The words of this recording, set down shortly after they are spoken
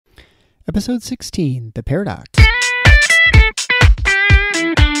Episode 16, The Paradox.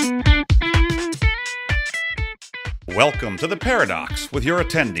 Welcome to The Paradox with your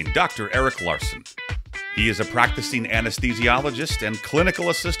attending, Dr. Eric Larson. He is a practicing anesthesiologist and clinical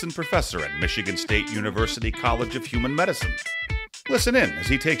assistant professor at Michigan State University College of Human Medicine. Listen in as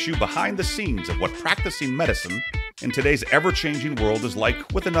he takes you behind the scenes of what practicing medicine in today's ever-changing world is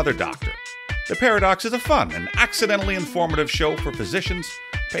like with another doctor. The Paradox is a fun and accidentally informative show for physicians,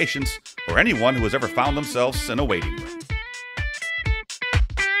 patients, or anyone who has ever found themselves in a waiting room.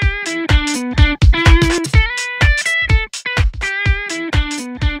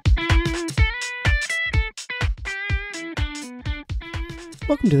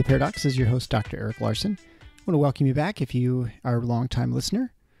 Welcome to The Paradox. This is your host, Dr. Eric Larson. I want to welcome you back if you are a long-time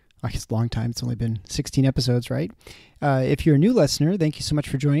listener. I guess long time, it's only been 16 episodes, right? If you're a new listener, thank you so much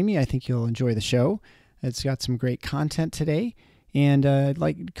for joining me. I think you'll enjoy the show. It's got some great content today. And I'd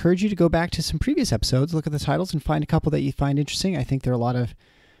like to encourage you to go back to some previous episodes, look at the titles, and find a couple that you find interesting. I think there are a lot of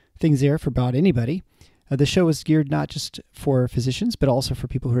things there for about anybody. The show is geared not just for physicians, but also for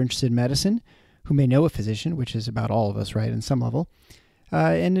people who are interested in medicine, who may know a physician, which is about all of us, right, in some level.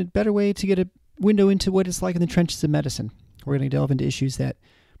 And a better way to get a window into what it's like in the trenches of medicine. We're going to delve into issues that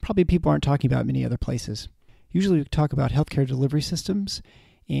probably people aren't talking about many other places. Usually we talk about healthcare delivery systems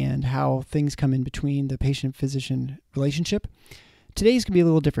and how things come in between the patient-physician relationship. Today's going to be a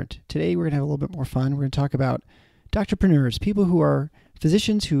little different. Today we're going to have a little bit more fun. We're going to talk about doctopreneurs, people who are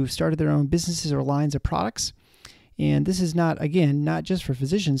physicians who started their own businesses or lines of products. And this is not just for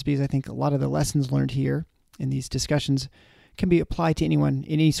physicians, because I think a lot of the lessons learned here in these discussions can be applied to anyone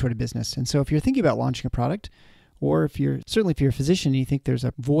in any sort of business. And so if you're thinking about launching a product, or if you're a physician and you think there's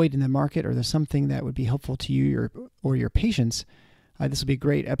a void in the market or there's something that would be helpful to you or your patients, this will be a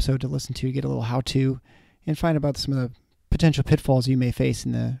great episode to listen to, get a little how-to, and find about some of the potential pitfalls you may face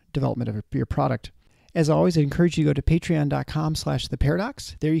in the development of your product. As always, I encourage you to go to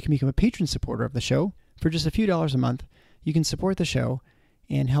patreon.com/theparadox. There you can become a patron supporter of the show. For just a few dollars a month, you can support the show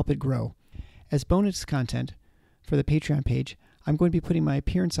and help it grow. As bonus content for the Patreon page, I'm going to be putting my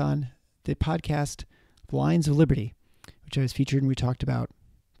appearance on the podcast Lines of Liberty, which I was featured, and we talked about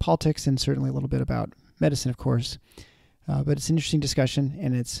politics and certainly a little bit about medicine, of course. But it's an interesting discussion,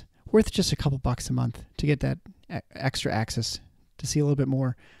 and it's worth just a couple bucks a month to get that extra access to see a little bit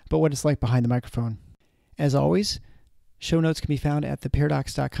more about what it's like behind the microphone. As always, show notes can be found at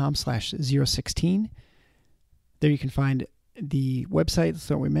theparadox.com/016. There you can find the websites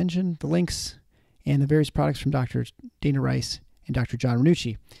that we mentioned, the links, and the various products from Dr. Dana Rice and Dr. John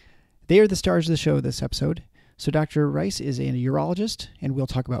Renucci. They are the stars of the show this episode. So Dr. Rice is a urologist, and we'll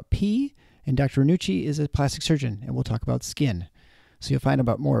talk about pee, and Dr. Renucci is a plastic surgeon, and we'll talk about skin. So you'll find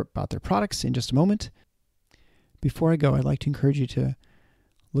out more about their products in just a moment. Before I go, I'd like to encourage you to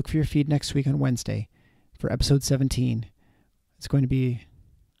look for your feed next week on Wednesday for episode 17. It's going to be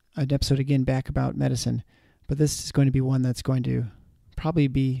an episode again back about medicine, but this is going to be one that's going to probably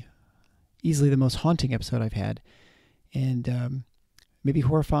be easily the most haunting episode I've had, and maybe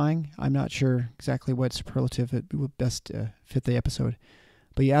horrifying. I'm not sure exactly what superlative it would best fit the episode,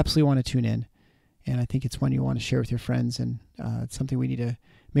 but you absolutely want to tune in, and I think it's one you want to share with your friends, and it's something we need to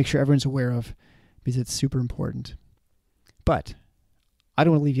make sure everyone's aware of because it's super important. But I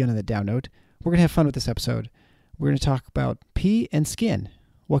don't want to leave you on that down note. We're going to have fun with this episode. We're going to talk about pee and skin.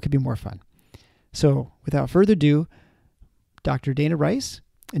 What could be more fun? So without further ado, Dr. Dana Rice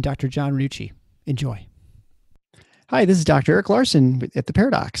and Dr. John Renucci. Enjoy. Hi, this is Dr. Eric Larson at The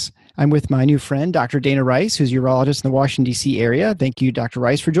Paradox. I'm with my new friend, Dr. Dana Rice, who's a urologist in the Washington, D.C. area. Thank you, Dr.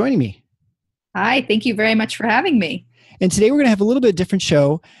 Rice, for joining me. Hi, thank you very much for having me. And today we're going to have a little bit different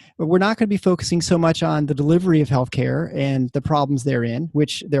show. We're not going to be focusing so much on the delivery of healthcare and the problems therein,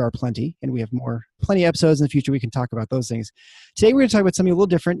 which there are plenty, and we have plenty of episodes in the future we can talk about those things. Today we're going to talk about something a little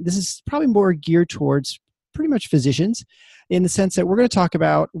different. This is probably more geared towards pretty much physicians, in the sense that we're going to talk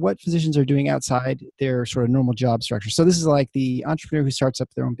about what physicians are doing outside their sort of normal job structure. So this is like the entrepreneur who starts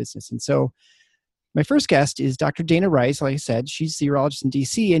up their own business. And so my first guest is Dr. Dana Rice. Like I said, she's the urologist in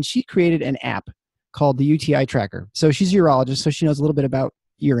DC, and she created an app called the UTI tracker. So she's a urologist, so she knows a little bit about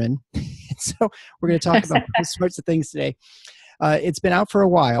urine. So we're going to talk about those sorts of things today. It's been out for a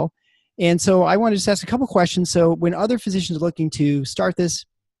while. And so I wanted to just ask a couple questions. So when other physicians are looking to start this,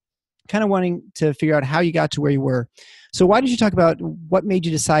 kind of wanting to figure out how you got to where you were. So why did you talk about what made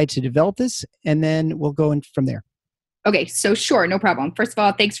you decide to develop this? And then we'll go in from there. Okay, so sure, no problem. First of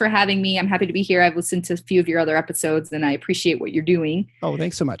all, thanks for having me. I'm happy to be here. I've listened to a few of your other episodes, and I appreciate what you're doing. Oh,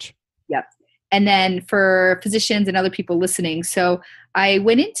 thanks so much. Yep. and then for physicians and other people listening. So I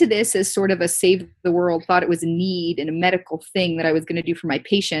went into this as sort of a save the world, thought it was a need and a medical thing that I was going to do for my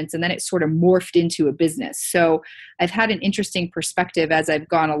patients. And then it sort of morphed into a business. So I've had an interesting perspective as I've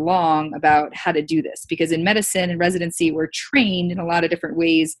gone along about how to do this, because in medicine and residency, we're trained in a lot of different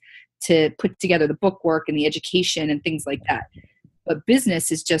ways to put together the bookwork and the education and things like that. But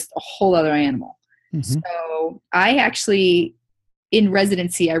business is just a whole other animal. Mm-hmm. So I actually, in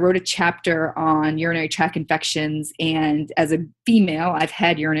residency, I wrote a chapter on urinary tract infections. And as a female, I've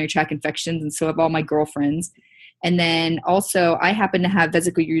had urinary tract infections, and so have all my girlfriends. And then also, I happen to have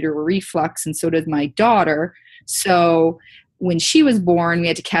vesicoureteral reflux, and so does my daughter. So when she was born, we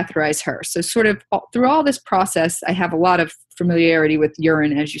had to catheterize her. So sort of through all this process, I have a lot of familiarity with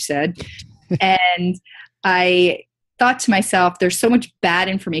urine, as you said. And I thought to myself, there's so much bad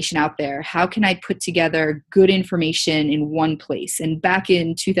information out there. How can I put together good information in one place? And back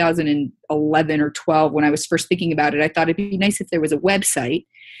in 2011 or 12, when I was first thinking about it, I thought it'd be nice if there was a website.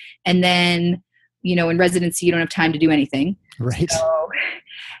 And then, in residency, you don't have time to do anything. Right. So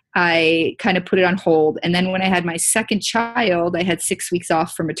I kind of put it on hold. And then when I had my second child, I had 6 weeks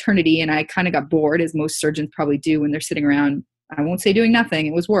off from maternity, and I kind of got bored, as most surgeons probably do when they're sitting around. I won't say doing nothing.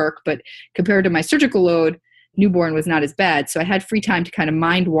 It was work, but compared to my surgical load, newborn was not as bad. So I had free time to kind of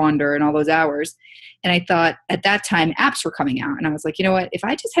mind wander in all those hours. And I thought at that time apps were coming out. And I was like, you know what, if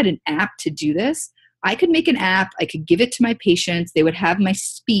I just had an app to do this, I could make an app, I could give it to my patients. They would have my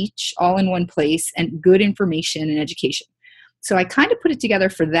speech all in one place and good information and education. So I kind of put it together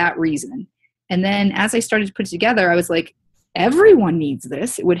for that reason. And then as I started to put it together, I was like, everyone needs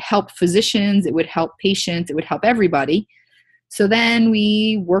this. It would help physicians, it would help patients, it would help everybody. So then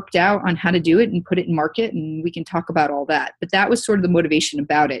we worked out on how to do it and put it in market, and we can talk about all that. But that was sort of the motivation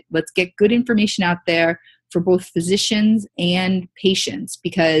about it. Let's get good information out there for both physicians and patients,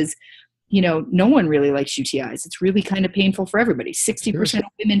 because, no one really likes UTIs. It's really kind of painful for everybody. 60% of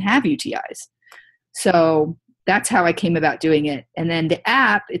women have UTIs. So that's how I came about doing it. And then the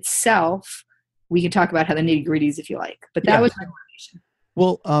app itself, we can talk about how the nitty-gritties if you like. But that was my motivation.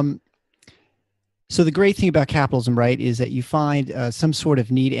 Well, so the great thing about capitalism, right, is that you find some sort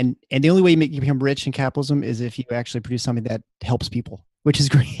of need, and the only way you become rich in capitalism is if you actually produce something that helps people, which is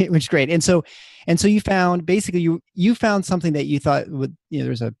great. Which is great. And so you found basically you found something that you thought would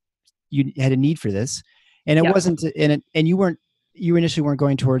you had a need for this, and it wasn't and you initially weren't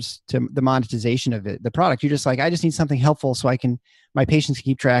going towards to the monetization of it, the product. You're just like, I just need something helpful so my patients can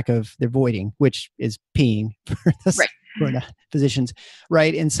keep track of their voiding, which is peeing for the physicians,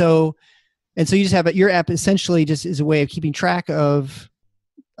 right? And so you just have your app essentially just is a way of keeping track of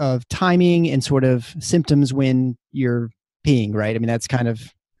timing and sort of symptoms when you're peeing, right? I mean, that's kind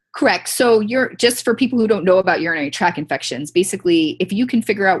of correct. So just for people who don't know about urinary tract infections, basically, if you can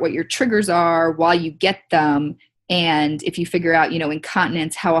figure out what your triggers are while you get them, and if you figure out,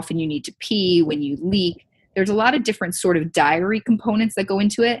 incontinence, how often you need to pee, when you leak, there's a lot of different sort of diary components that go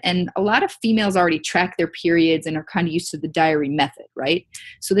into it. And a lot of females already track their periods and are kind of used to the diary method, right?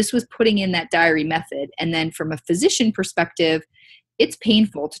 So this was putting in that diary method. And then from a physician perspective, it's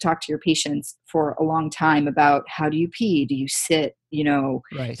painful to talk to your patients for a long time about how do you pee? Do you sit?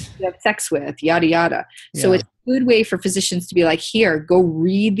 Right. Do you have sex with? Yada, yada. Yeah. So it's a good way for physicians to be like, here, go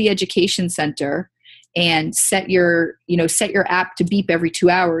read the education center and set your app to beep every 2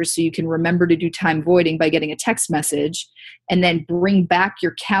 hours so you can remember to do time voiding by getting a text message, and then bring back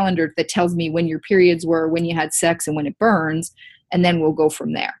your calendar that tells me when your periods were, when you had sex, and when it burns, and then we'll go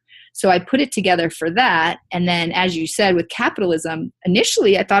from there. So I put it together for that. And then, as you said, with capitalism,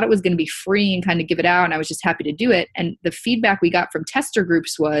 initially I thought it was going to be free and kind of give it out, and I was just happy to do it. And the feedback we got from tester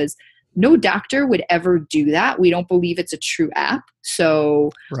groups was, no doctor would ever do that. We don't believe it's a true app.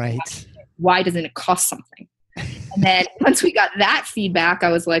 So why doesn't it cost something? And then once we got that feedback,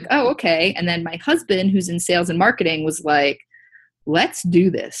 I was like, oh, okay. And then my husband, who's in sales and marketing, was like, let's do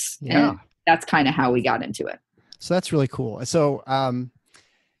this. Yeah. And that's kind of how we got into it. So that's really cool. So, my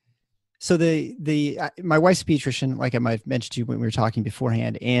wife's a pediatrician, like I might have mentioned to you when we were talking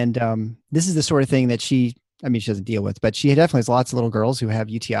beforehand. And this is the sort of thing that she doesn't deal with, but she definitely has lots of little girls who have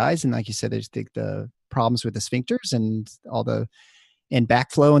UTIs. And like you said, there's the problems with the sphincters and and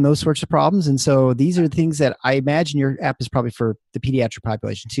backflow and those sorts of problems. And so these are the things that I imagine your app is probably for the pediatric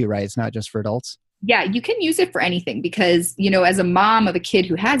population too, right? It's not just for adults. Yeah, you can use it for anything because, as a mom of a kid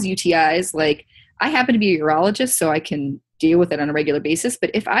who has UTIs, like I happen to be a urologist, so I can deal with it on a regular basis.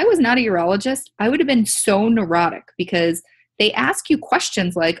 But if I was not a urologist, I would have been so neurotic because they ask you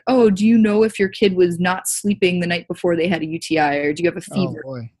questions like, oh, do you know if your kid was not sleeping the night before they had a UTI, or do you have a fever?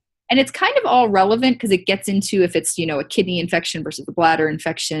 Oh, boy. And it's kind of all relevant because it gets into if it's, a kidney infection versus a bladder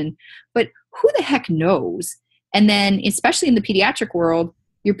infection. But who the heck knows? And then, especially in the pediatric world,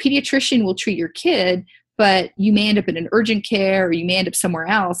 your pediatrician will treat your kid, but you may end up in an urgent care or you may end up somewhere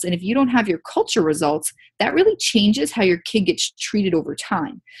else. And if you don't have your culture results, that really changes how your kid gets treated over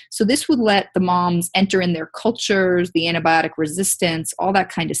time. So this would let the moms enter in their cultures, the antibiotic resistance, all that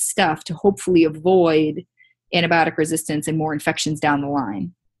kind of stuff to hopefully avoid antibiotic resistance and more infections down the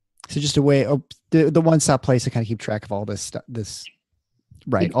line. So just a way, the one-stop place to kind of keep track of all this stuff,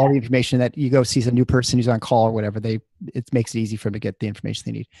 right. Exactly. All the information that you go see a new person who's on call or whatever, it makes it easy for them to get the information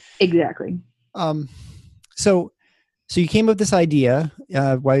they need. Exactly. So you came up with this idea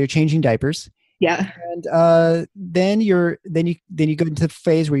while you're changing diapers. Yeah. And then you go into the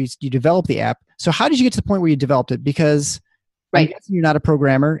phase where you develop the app. So how did you get to the point where you developed it? Because right. I'm guessing you're not a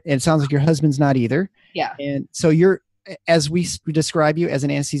programmer, and it sounds like your husband's not either. Yeah. And so as we describe you as an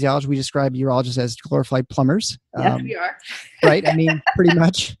anesthesiologist, we describe urologists as glorified plumbers. Yes, we are. Right. I mean, pretty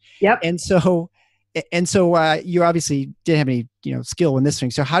much. Yep. And so you obviously didn't have any, skill in this thing.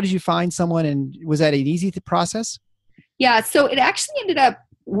 So how did you find someone, and was that an easy process? Yeah. So it actually ended up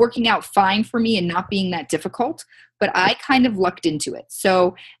working out fine for me and not being that difficult, but I kind of lucked into it.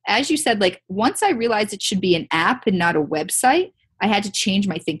 So as you said, like once I realized it should be an app and not a website, I had to change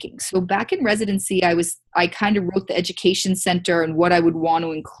my thinking. So back in residency, I kind of wrote the education center and what I would want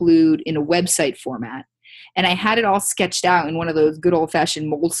to include in a website format. And I had it all sketched out in one of those good old fashioned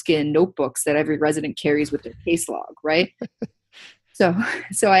moleskin notebooks that every resident carries with their case log, right? So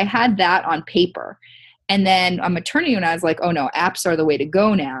I had that on paper. And then on maternity, when I was like, oh no, apps are the way to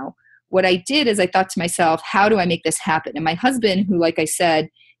go now. What I did is I thought to myself, how do I make this happen? And my husband, who, like I said,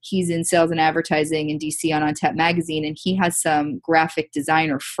 he's in sales and advertising in DC on Tap Magazine, and he has some graphic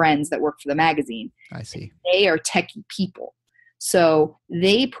designer friends that work for the magazine. I see. They are techie people. So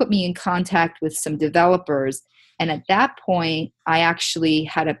they put me in contact with some developers. And at that point, I actually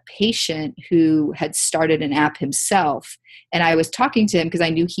had a patient who had started an app himself. And I was talking to him because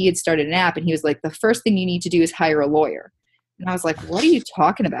I knew he had started an app. And he was like, the first thing you need to do is hire a lawyer. And I was like, what are you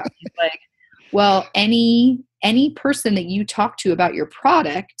talking about? He's like, well, any person that you talk to about your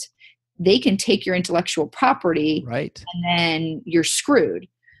product, they can take your intellectual property, right, and then you're screwed.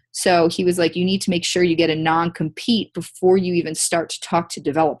 So he was like, you need to make sure you get a non-compete before you even start to talk to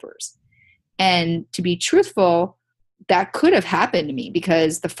developers. And to be truthful, that could have happened to me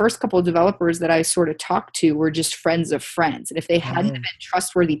because the first couple of developers that I sort of talked to were just friends of friends. And if they hadn't been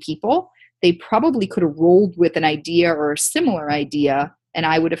trustworthy people, they probably could have rolled with an idea or a similar idea, and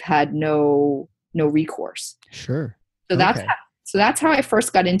I would have had no recourse. Sure. So that's how I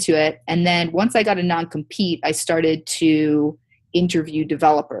first got into it. And then once I got a non-compete, I started to interview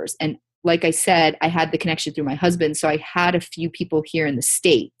developers. And like I said, I had the connection through my husband. So I had a few people here in the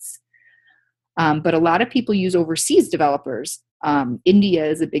States. But a lot of people use overseas developers. India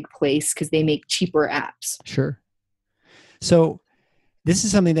is a big place because they make cheaper apps. Sure. So this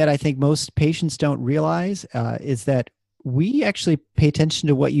is something that I think most patients don't realize is that we actually pay attention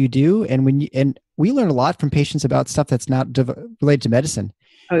to what you do. And we learn a lot from patients about stuff that's not related to medicine.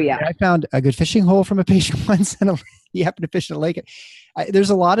 Oh yeah. And I found a good fishing hole from a patient once, and he happened to fish in a lake. There's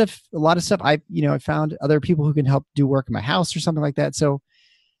a lot of stuff. I found other people who can help do work in my house or something like that. So,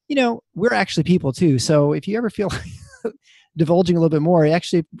 we're actually people too. So if you ever feel like divulging a little bit more,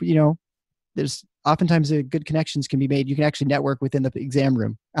 actually, there's oftentimes good connections can be made. You can actually network within the exam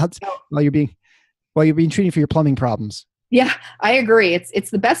room while you're being treated for your plumbing problems. Yeah, I agree.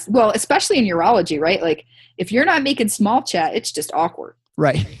 It's the best. Well, especially in urology, right? Like if you're not making small chat, it's just awkward.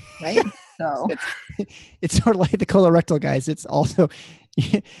 Right. Right. So it's sort of like the colorectal guys. It's also,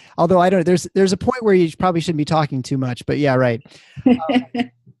 although I don't, there's a point where you probably shouldn't be talking too much, but yeah, right.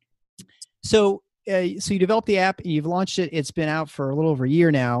 So you developed the app and you've launched it. It's been out for a little over a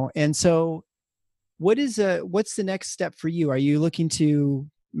year now. And so what's the next step for you? Are you looking to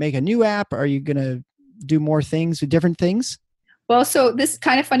make a new app? Are you going to do more things with different things? Well, so this is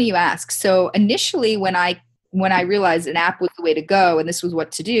kind of funny you ask. So initially when I realized an app was the way to go and this was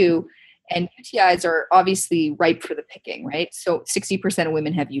what to do, and UTIs are obviously ripe for the picking, right? So 60% of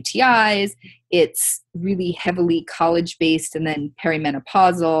women have UTIs. It's really heavily college-based and then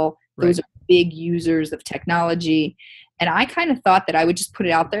perimenopausal. Those are big users of technology. And I kind of thought that I would just put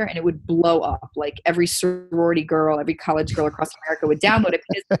it out there and it would blow up. Like every sorority girl, every college girl across America would download it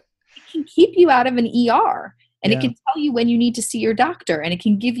because it can keep you out of an ER. And it can tell you when you need to see your doctor, and it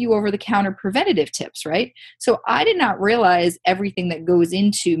can give you over-the-counter preventative tips, right? So I did not realize everything that goes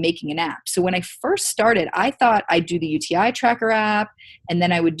into making an app. So when I first started, I thought I'd do the UTI tracker app, and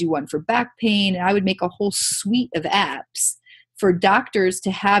then I would do one for back pain, and I would make a whole suite of apps for doctors to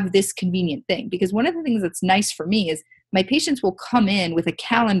have this convenient thing. Because one of the things that's nice for me is my patients will come in with a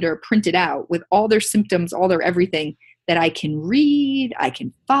calendar printed out with all their symptoms, all their everything that I can read, I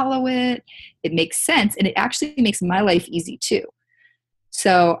can follow it. It makes sense. And it actually makes my life easy too.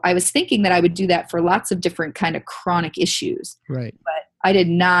 So I was thinking that I would do that for lots of different kind of chronic issues. Right. But I did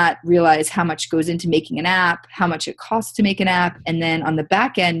not realize how much goes into making an app, how much it costs to make an app. And then on the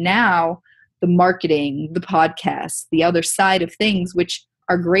back end now, the marketing, the podcast, the other side of things, which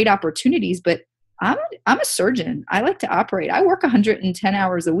are great opportunities. But I'm a surgeon. I like to operate. I work 110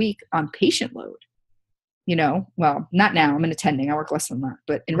 hours a week on patient load. Well, not now. I'm an attending. I work less than that.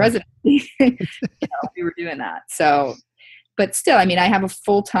 But in residency, we were doing that. So, but still, I mean, I have a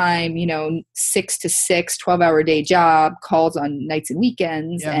full-time, 6 to 6, 12-hour day job, calls on nights and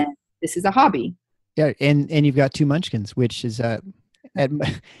weekends, and this is a hobby. Yeah, and you've got 2 munchkins, which is at a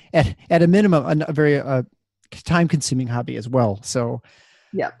minimum a very time-consuming hobby as well. So,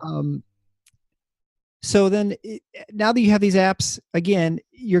 yeah. So then, now that you have these apps, again,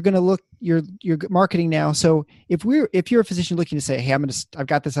 you're going to look, you're marketing now. So if you're a physician looking to say, hey, I've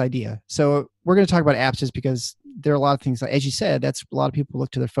got this idea. So we're going to talk about apps just because there are a lot of things, as you said, that's a lot of people look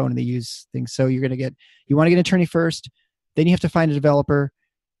to their phone and they use things. So you want to get an attorney first, then you have to find a developer,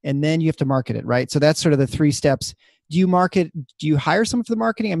 and then you have to market it, right? So that's sort of the 3 steps. Do you hire someone for the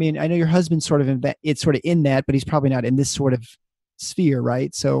marketing? I mean, I know your husband's sort of in that, but he's probably not in this sort of sphere,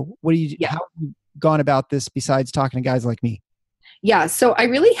 right? So how have you gone about this besides talking to guys like me? Yeah, so I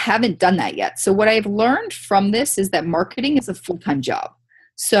really haven't done that yet. So what I've learned from this is that marketing is a full-time job.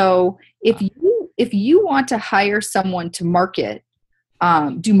 So if you want to hire someone to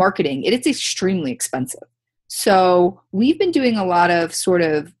do marketing, it's extremely expensive. So we've been doing a lot of sort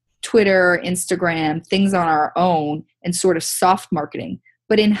of Twitter, Instagram, things on our own and sort of soft marketing.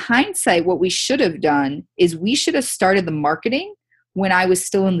 But in hindsight, what we should have done is we should have started the marketing when I was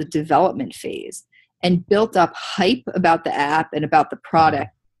still in the development phase and built up hype about the app and about the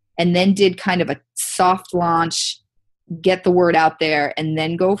product, and then did kind of a soft launch, get the word out there, and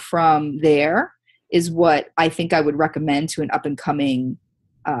then go from there is what I think I would recommend to an up-and-coming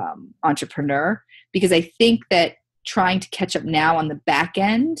entrepreneur. Because I think that trying to catch up now on the back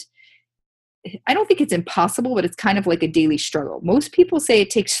end, I don't think it's impossible, but it's kind of like a daily struggle. Most people say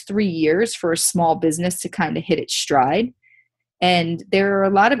it takes 3 years for a small business to kind of hit its stride. And there are a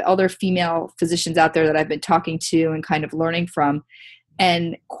lot of other female physicians out there that I've been talking to and kind of learning from.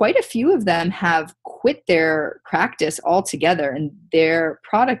 And quite a few of them have quit their practice altogether, and their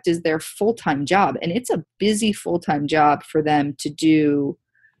product is their full-time job. And it's a busy full-time job for them to do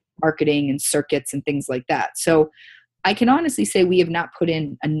marketing and circuits and things like that. So I can honestly say we have not put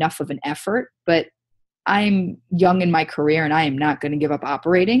in enough of an effort, but I'm young in my career and I am not going to give up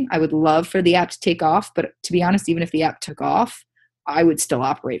operating. I would love for the app to take off, but to be honest, even if the app took off, I would still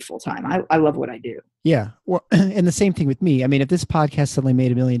operate full time. I love what I do. Yeah. Well, and the same thing with me. I mean, if this podcast suddenly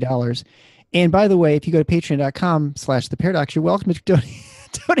made $1 million, and by the way, if you go to patreon.com/theparadox, you're welcome to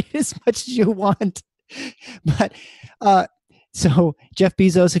donate as much as you want. But, so Jeff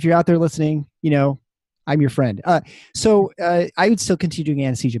Bezos, if you're out there listening, I'm your friend. So I would still continue doing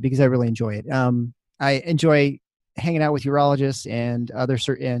anesthesia because I really enjoy it. I enjoy hanging out with urologists and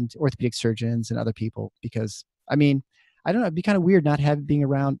and orthopedic surgeons and other people because, I mean, I don't know, it'd be kind of weird not being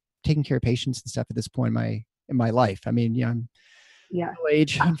around taking care of patients and stuff at this point in my life. I mean, I'm middle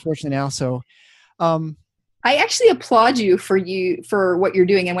age, unfortunately now. So, I actually applaud you for what you're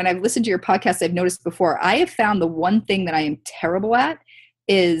doing. And when I've listened to your podcast, I've noticed before, I have found the one thing that I am terrible at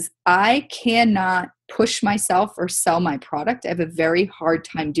is I cannot push myself or sell my product. I have a very hard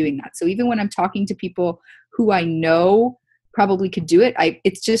time doing that. So even when I'm talking to people who I know probably could do it,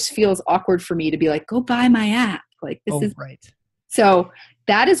 it just feels awkward for me to be like, go buy my app. Like this is right. So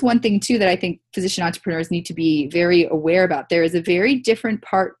that is one thing too that I think physician entrepreneurs need to be very aware about. There is a very different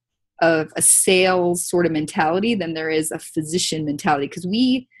part of a sales sort of mentality than there is a physician mentality. Because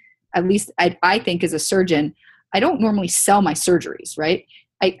at least I think as a surgeon, I don't normally sell my surgeries, right?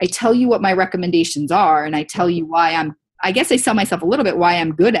 I tell you what my recommendations are and I tell you why I guess I sell myself a little bit why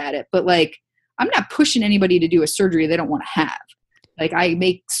I'm good at it, but like I'm not pushing anybody to do a surgery they don't want to have. Like I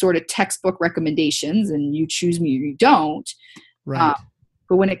make sort of textbook recommendations and you choose me or you don't. Right.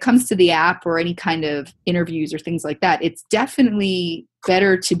 But when it comes to the app or any kind of interviews or things like that, it's definitely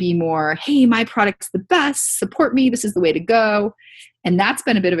better to be more, hey, my product's the best, support me, this is the way to go. And that's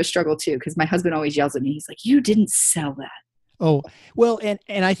been a bit of a struggle too, because my husband always yells at me. He's like, you didn't sell that. Oh, well,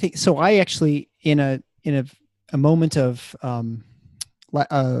 and I think, so I actually, in a moment of,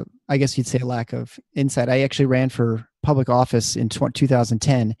 I guess you'd say a lack of insight, I actually ran for public office in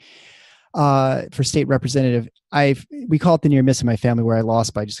 2010 for state representative. We call it the near miss in my family where I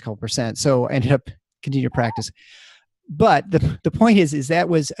lost by just a couple percent. So I ended up continuing to practice. but the point is that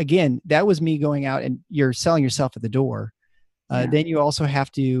was me going out and you're selling yourself at the door. Then you also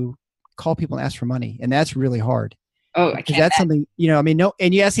have to call people and ask for money. And that's really hard. Oh, I can't. That's something, no,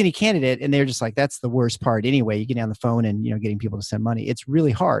 and you ask any candidate and they're just like, that's the worst part anyway. You get on the phone and, getting people to send money. It's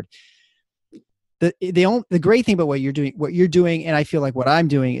really hard. The great thing about what you're doing, and I feel like what I'm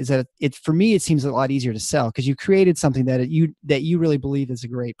doing is that for me, it seems a lot easier to sell because you created something that you really believe is a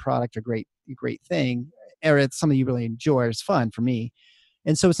great product or great thing, or it's something you really enjoy. It's fun for me.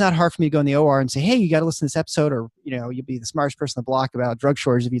 And so it's not hard for me to go in the OR and say, hey, you got to listen to this episode, or, you'll be the smartest person on the block about drug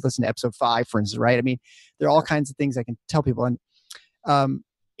shortage if you listen to episode 5, for instance, right? I mean, there are all kinds of things I can tell people.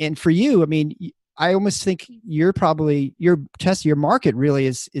 And for you, I mean, I almost think your market really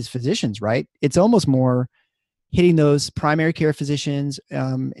is physicians, right? It's almost more hitting those primary care physicians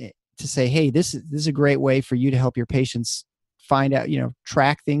to say, hey, this is a great way for you to help your patients find out,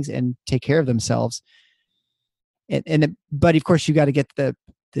 track things and take care of themselves. But of course you got to get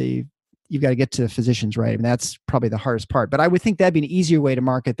you've got to get to physicians, right? I mean, that's probably the hardest part, but I would think that'd be an easier way to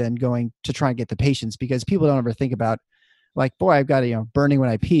market than going to try and get the patients, because people don't ever think about like, boy, I've got burning when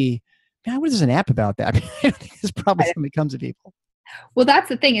I pee. Man, what is an app about that? I mean, I don't think there's probably something that comes to people. Well, that's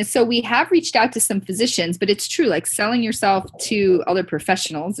the thing is, so we have reached out to some physicians, but it's true. Like selling yourself to other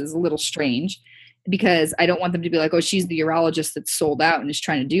professionals is a little strange, because I don't want them to be like, oh, she's the urologist that's sold out and is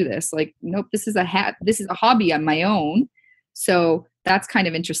trying to do this. Like, nope, this is a hobby on my own. So that's kind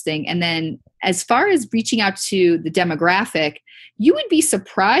of interesting. And then as far as reaching out to the demographic, you would be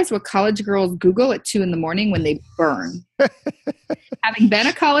surprised what college girls Google at 2 a.m. when they burn. Having been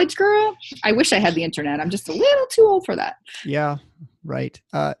a college girl, I wish I had the internet. I'm just a little too old for that. Yeah, right.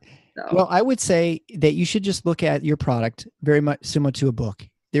 Well, I would say that you should just look at your product very much similar to a book.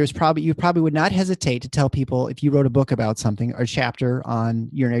 You probably would not hesitate to tell people, if you wrote a book about something or a chapter on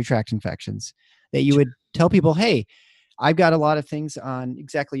urinary tract infections, that you would tell people, hey, I've got a lot of things on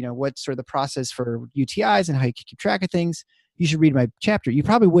exactly, what sort of the process for UTIs and how you can keep track of things. You should read my chapter. You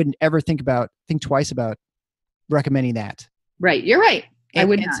probably wouldn't ever think twice about recommending that. Right. You're right. I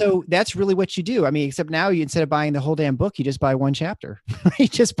would not. And so that's really what you do. I mean, except now instead of buying the whole damn book, you just buy one chapter.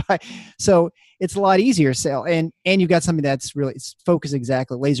 Right? So it's a lot easier to sell. And you've got something that's really focused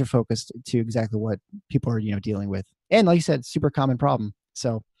laser focused to exactly what people are, dealing with. And like you said, super common problem.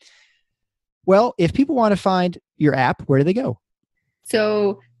 So, well, if people want to find your app, where do they go?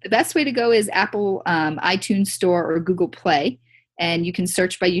 So the best way to go is Apple iTunes Store or Google Play, and you can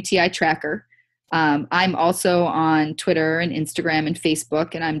search by UTI Tracker. I'm also on Twitter and Instagram and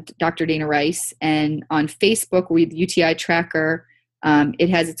Facebook, and I'm Dr. Dana Rice. And on Facebook with UTI Tracker, it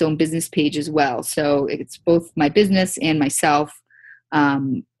has its own business page as well. So it's both my business and myself,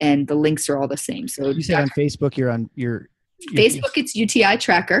 and the links are all the same. So you said on Facebook, you're on your Facebook, it's UTI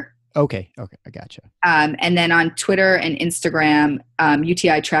Tracker. Okay, I gotcha. And then on Twitter and Instagram,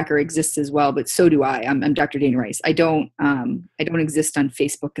 UTI Tracker exists as well, but so do I. I'm Dr. Dana Rice. I don't exist on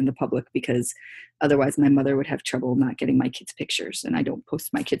Facebook in the public, because otherwise my mother would have trouble not getting my kids' pictures, and I don't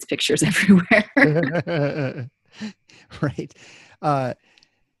post my kids' pictures everywhere. Right.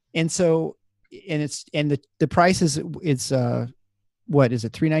 And so, the price is what is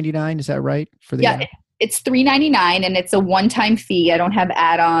it? $3.99? Is that right for the app? It's $3.99, and it's a one-time fee. I don't have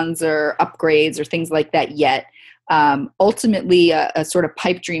add-ons or upgrades or things like that yet. Ultimately, a sort of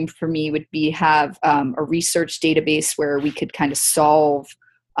pipe dream for me would be have a research database where we could kind of solve,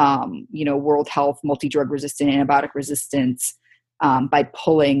 world health, multi-drug resistant, antibiotic resistance by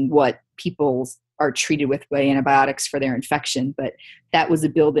pulling what people are treated with by antibiotics for their infection. But that was a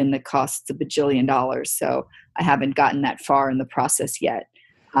build-in that costs $1 bajillion. So I haven't gotten that far in the process yet.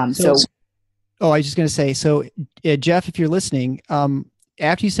 Oh, I was just going to say, so Jeff, if you're listening,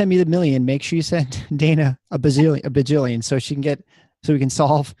 after you send me the $1 million, make sure you send Dana a bajillion so we can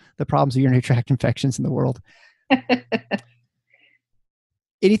solve the problems of urinary tract infections in the world.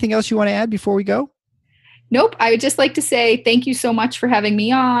 Anything else you want to add before we go? Nope. I would just like to say thank you so much for having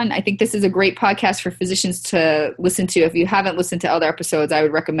me on. I think this is a great podcast for physicians to listen to. If you haven't listened to other episodes, I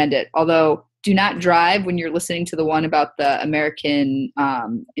would recommend it. Although, do not drive when you're listening to the one about the American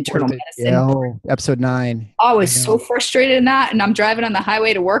internal medicine. Episode 9. I was so frustrated in that. And I'm driving on the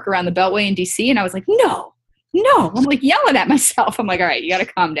highway to work around the Beltway in DC. And I was like, no. I'm like yelling at myself. I'm like, all right, you got to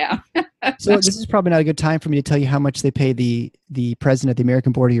calm down. So this is probably not a good time for me to tell you how much they pay the president of the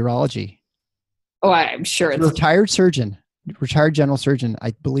American Board of Urology. Oh, I'm sure. It's a retired general surgeon.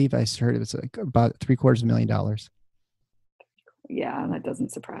 I believe I heard it was like about $750,000. Yeah, that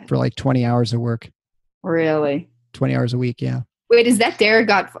doesn't surprise me. For like 20 hours of work. Really? 20 hours a week, yeah. Wait, is that Derek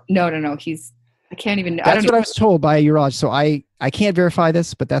No. I can't even. That's what I was told by a urologist. So I can't verify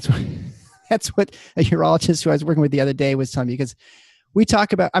this, but that's That's what a urologist who I was working with the other day was telling me, because we've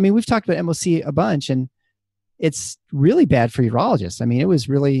talked about MOC a bunch, and it's really bad for urologists. I mean,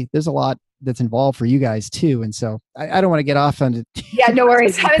 there's a lot that's involved for you guys too. And so I don't want to get off on it. Yeah, no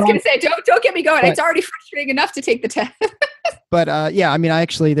worries. I was going to say, don't get me going. It's already frustrating enough to take the test. But yeah, I mean,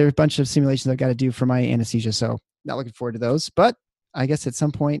 there's a bunch of simulations I've got to do for my anesthesia. So not looking forward to those, but I guess at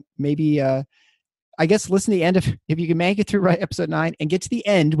some point, maybe, listen to the end if you can make it through episode 9 and get to the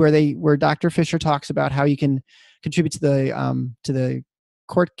end where Dr. Fisher talks about how you can contribute to the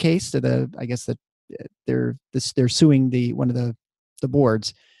court case, they're suing one of the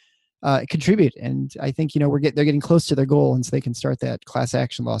boards, contribute. And I think, they're getting close to their goal, and so they can start that class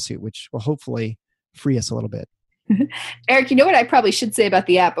action lawsuit, which will hopefully free us a little bit. Eric, you know what I probably should say about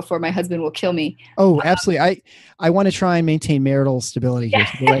the app before my husband will kill me? Oh, absolutely. I want to try and maintain marital stability here.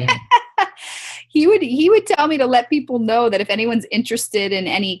 So he would tell me to let people know that if anyone's interested in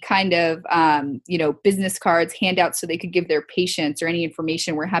any kind of, business cards, handouts so they could give their patients, or any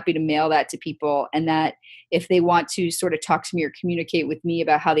information, we're happy to mail that to people. And that if they want to sort of talk to me or communicate with me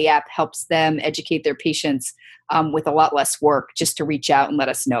about how the app helps them educate their patients with a lot less work, just to reach out and let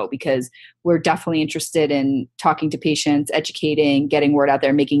us know, because we're definitely interested in talking to patients, educating, getting word out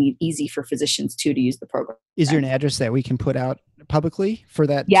there, making it easy for physicians too to use the program. Is there an address that we can put out publicly for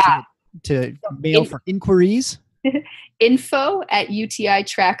that? Yeah. To mail for inquiries?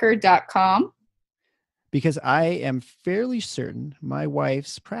 info@utitracker.com. Because I am fairly certain my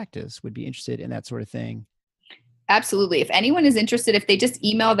wife's practice would be interested in that sort of thing. Absolutely. If anyone is interested, if they just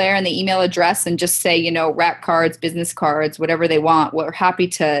email there and the email address and just say, RAC cards, business cards, whatever they want, we're happy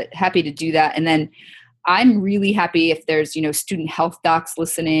to do that. And then I'm really happy if there's, student health docs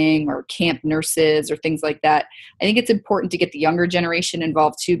listening, or camp nurses, or things like that. I think it's important to get the younger generation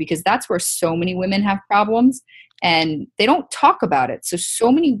involved too, because that's where so many women have problems and they don't talk about it.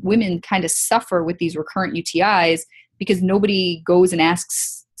 So many women kind of suffer with these recurrent UTIs because nobody goes and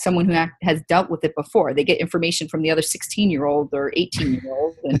asks someone who has dealt with it before. They get information from the other 16-year-old or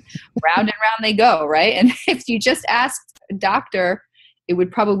 18-year-old, and round and round they go, right? And if you just asked a doctor, it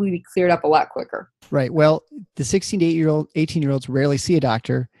would probably be cleared up a lot quicker. Right. Well, the 16 to 18-year-olds rarely see a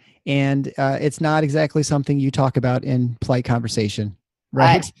doctor, and it's not exactly something you talk about in polite conversation,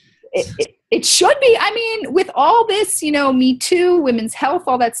 right? It should be. I mean, with all this, Me Too, women's health,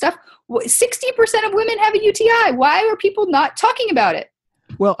 all that stuff, 60% of women have a UTI. Why are people not talking about it?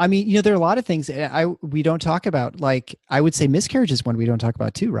 Well, I mean, there are a lot of things we don't talk about. Like, I would say miscarriage is one we don't talk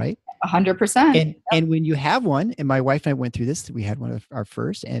about too, right? 100%. And when you have one, and my wife and I went through this, we had one of our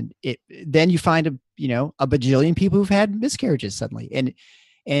first, and then you find a bajillion people who've had miscarriages suddenly. And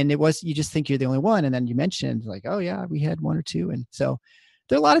you just think you're the only one. And then you mentioned like, oh yeah, we had one or two. And so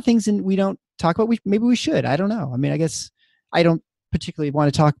there are a lot of things we don't talk about. Maybe we should, I don't know. I mean, I guess I don't particularly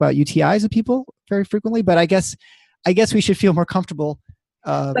want to talk about UTIs with people very frequently, but I guess we should feel more comfortable.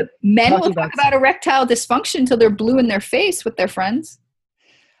 But men will talk about erectile dysfunction till they're blue in their face with their friends.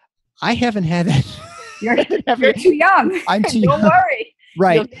 I haven't had that. You're too young. I'm too young. Don't worry.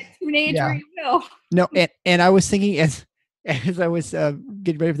 Right. You'll get to an age where you will. No, and I was thinking as I was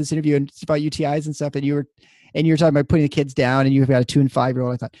getting ready for this interview and it's about UTIs and stuff, and you were talking about putting the kids down, and you've got a 2 and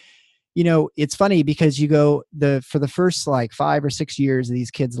 5-year-old. I thought, it's funny because you go for the first like 5 or 6 years of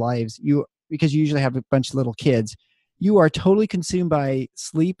these kids' lives, because you usually have a bunch of little kids, you are totally consumed by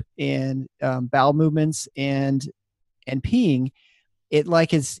sleep and bowel movements and peeing.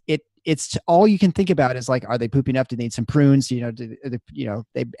 It's all you can think about is like, are they pooping up? Do they need some prunes? They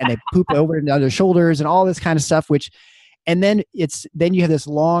poop over and on their shoulders and all this kind of stuff, and then you have this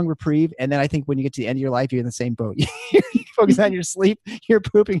long reprieve. And then I think when you get to the end of your life, you're in the same boat. You focus on your sleep, you're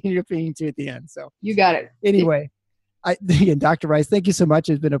pooping and you're peeing too at the end. So you got it. Anyway, again, Dr. Rice, thank you so much.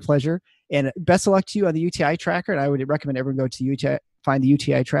 It's been a pleasure, and best of luck to you on the UTI tracker. And I would recommend everyone go to find the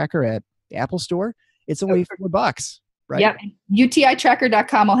UTI tracker at the Apple Store. It's only $4. Right? Yep.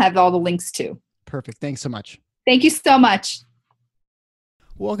 UTItracker.com. I'll have all the links too. Perfect. Thanks so much. Thank you so much.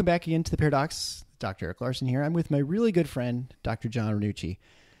 Welcome back again to the Paradox. Dr. Eric Larson here. I'm with my really good friend, Dr. John Renucci.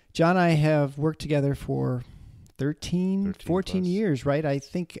 John and I have worked together for 14 plus years, right? I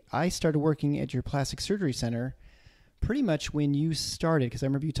think I started working at your plastic surgery center pretty much when you started, because I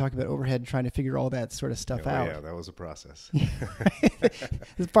remember you talking about overhead and trying to figure all that sort of stuff out. Yeah, that was a process.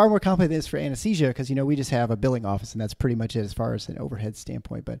 It's far more complicated than this for anesthesia, because, we just have a billing office, and that's pretty much it as far as an overhead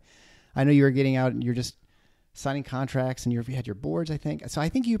standpoint. But I know you were getting out and you're just signing contracts, and you had your boards, I think. So I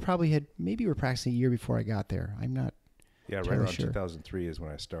think you maybe were practicing a year before I got there. I'm not right around sure. 2003 is when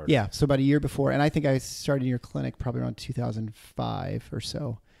I started. Yeah, so about a year before. And I think I started in your clinic probably around 2005 or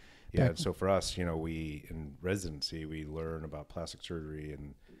so. Yeah, so for us, we in residency, we learn about plastic surgery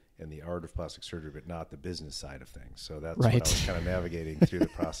and the art of plastic surgery, but not the business side of things. So that's right. what I was kind of navigating through the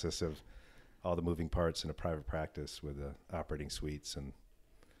process of all the moving parts in a private practice with the operating suites and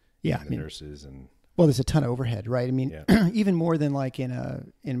the nurses and. Well, there's a ton of overhead, right? I mean, even more than like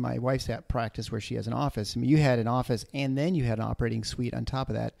in my wife's practice where she has an office. I mean, you had an office and then you had an operating suite on top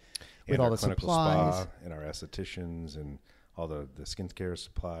of that with all the supplies. Spa and our estheticians and all the skincare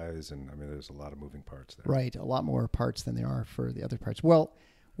supplies. And I mean, there's a lot of moving parts there. Right. A lot more parts than there are for the other parts. Well,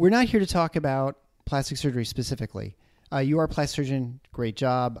 we're not here to talk about plastic surgery specifically. You are a plastic surgeon. Great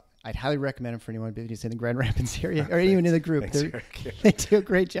job. I'd highly recommend them for anyone who's in the Grand Rapids area or anyone in the group. They do a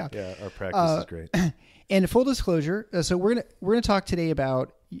great job. Yeah, our practice is great. And full disclosure, so we're gonna talk today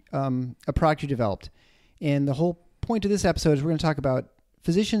about a product you developed, and the whole point of this episode is we're going to talk about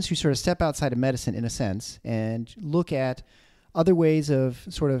physicians who sort of step outside of medicine in a sense and look at other ways of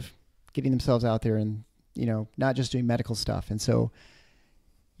sort of getting themselves out there and not just doing medical stuff. And so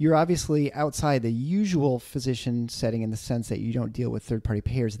you're obviously outside the usual physician setting in the sense that you don't deal with third-party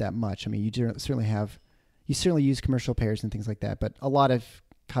payers that much. I mean, you certainly use commercial payers and things like that, but a lot of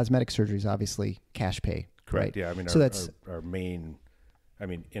cosmetic surgery is obviously cash pay. Correct. Right? Yeah. I mean, our main,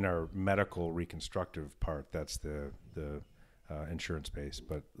 in our medical reconstructive part, that's the insurance base,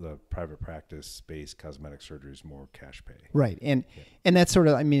 but the private practice based cosmetic surgery is more cash pay. Right. And that's sort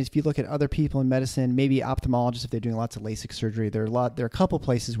of, if you look at other people in medicine, maybe ophthalmologists, if they're doing lots of LASIK surgery, there are a couple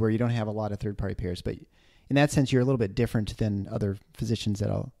places where you don't have a lot of third party payers, but in that sense, you're a little bit different than other physicians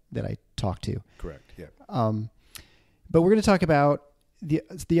that I talk to. Correct. Yeah. But we're going to talk about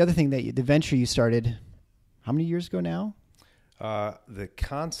the other thing the venture you started, how many years ago now? The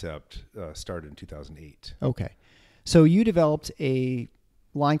concept started in 2008. Okay. So you developed a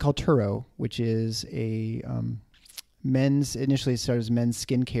line called Turo, which is a initially it started as men's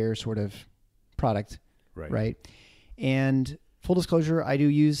skincare sort of product. Right. And full disclosure, I do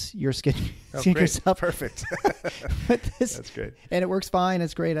use your skincare stuff. Perfect. That's great. And it works fine.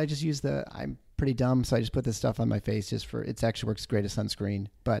 It's great. I just use I'm pretty dumb, so I just put this stuff on my face it actually works great as sunscreen.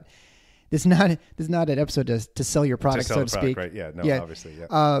 But this is not an episode to sell your product, so to speak. Right? Yeah. No. Obviously.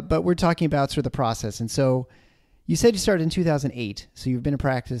 Yeah. But we're talking about sort of the process, and so you said you started in 2008. So you've been in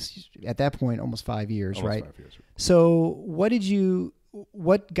practice at that point almost 5 years, right? 5 years. So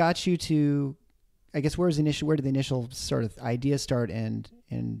what got you to? I guess where did the initial sort of idea start, and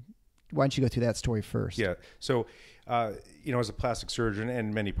why don't you go through that story first? Yeah. So, as a plastic surgeon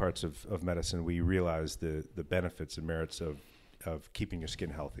and many parts of medicine, we realize the benefits and merits of keeping your skin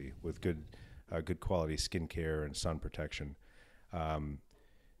healthy with good quality skin care and sun protection.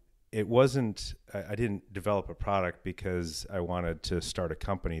 It wasn't, I didn't develop a product because I wanted to start a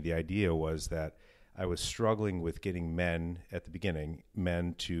company. The idea was that I was struggling with getting men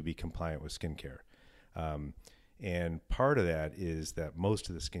to be compliant with skincare. And part of that is that most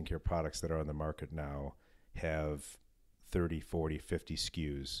of the skincare products that are on the market now have 30, 40, 50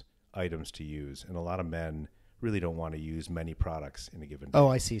 SKUs, items to use. And a lot of men really don't want to use many products in a given day. Oh,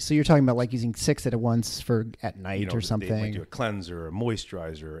 I see. So you're talking about like using 6 at once at night or something. They might do a cleanser, a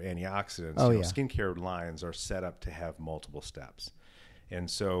moisturizer, antioxidants. Oh, yeah. Skincare lines are set up to have multiple steps. And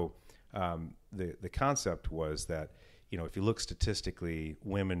so the concept was that, if you look statistically,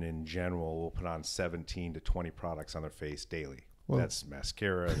 women in general will put on 17 to 20 products on their face daily. Whoa. That's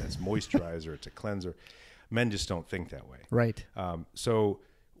mascara, that's moisturizer, it's a cleanser. Men just don't think that way. Right. So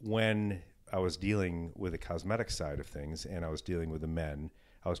when I was dealing with the cosmetic side of things and I was dealing with the men,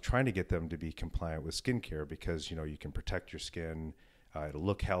 I was trying to get them to be compliant with skincare because, you can protect your skin, it'll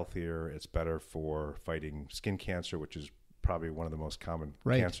look healthier, it's better for fighting skin cancer, which is probably one of the most common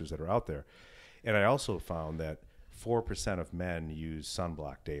cancers that are out there. And I also found that 4% of men use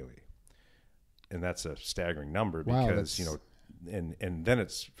sunblock daily. And that's a staggering number because, and then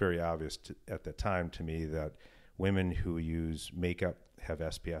it's very obvious at the time to me that women who use makeup have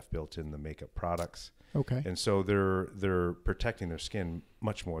SPF built in the makeup products. Okay. And so they're protecting their skin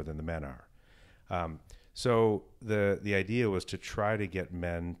much more than the men are. So the idea was to try to get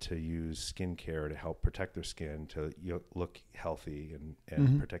men to use skincare to help protect their skin, to look healthy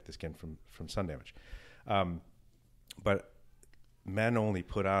and protect the skin from sun damage. But men only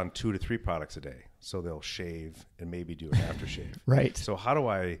put on 2 to 3 products a day. So they'll shave and maybe do an aftershave. Right. So how do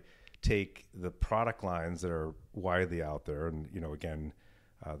I take the product lines that are widely out there, and again,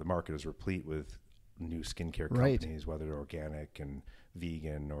 the market is replete with new skincare companies, whether they're organic and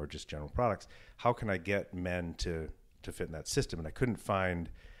vegan or just general products. How can I get men to fit in that system? And I couldn't find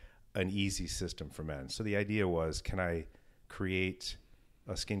an easy system for men. So the idea was, can I create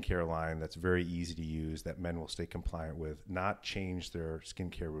a skincare line that's very easy to use that men will stay compliant with, not change their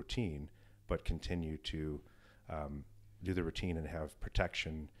skincare routine, but continue to do the routine and have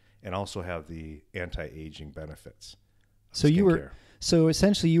protection and also have the anti-aging benefits. So so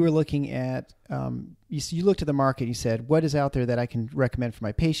essentially you were looking at, you looked at the market, you said, what is out there that I can recommend for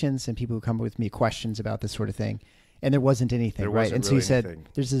my patients and people who come with me questions about this sort of thing? And there wasn't anything, There right? wasn't And so really you said, anything.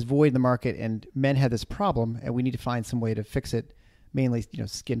 there's this void in the market and men have this problem and we need to find some way to fix it, mainly,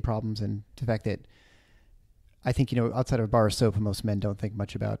 skin problems and the fact that I think, outside of a bar of soap, most men don't think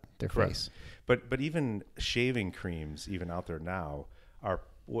much about their face. But even shaving creams, even out there now, are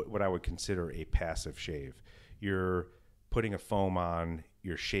what I would consider a passive shave. You're putting a foam on,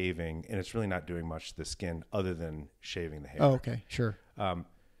 you're shaving, and it's really not doing much to the skin other than shaving the hair. Oh, okay, sure.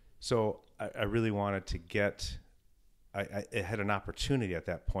 So I really wanted to get, I had an opportunity at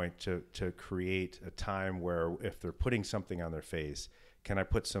that point to create a time where if they're putting something on their face, can I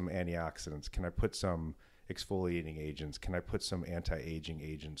put some antioxidants? Can I put some exfoliating agents? Can I put some anti-aging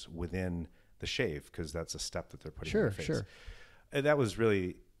agents within the shave? Because that's a step that they're putting on their face. Sure. And that was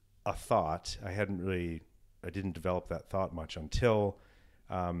really a thought. I didn't develop that thought much until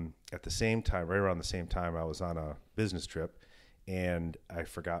at the same time, right around the same time, I was on a business trip and I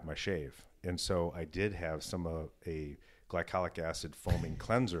forgot my shave. And so I did have a glycolic acid foaming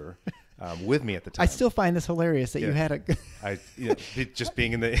cleanser with me at the time. I still find this hilarious that you had just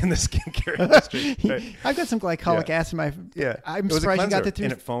being in the skincare industry. Right? I've got some glycolic acid in my. Yeah, I'm it was surprised a you got that cleanser, through.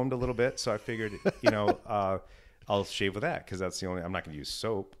 and it foamed a little bit. So I figured, I'll shave with that because that's the only. I'm not going to use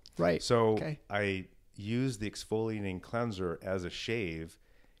soap. Right. So I used the exfoliating cleanser as a shave,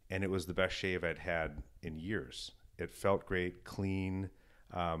 and it was the best shave I'd had in years. It felt great, clean.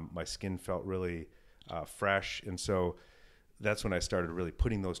 My skin felt really fresh, and so that's when I started really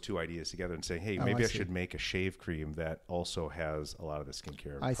putting those two ideas together and saying, hey, maybe I should make a shave cream that also has a lot of the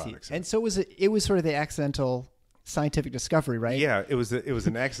skincare products. And so it was sort of the accidental scientific discovery, right? Yeah, it was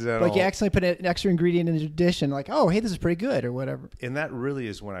an accidental. Like you accidentally put an extra ingredient in a dish and like, oh, hey, this is pretty good or whatever. And that really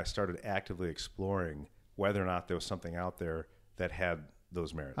is when I started actively exploring whether or not there was something out there that had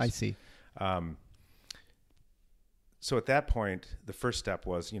those merits. I see. So at that point, the first step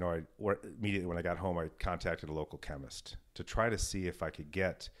was, immediately when I got home, I contacted a local chemist to try to see if I could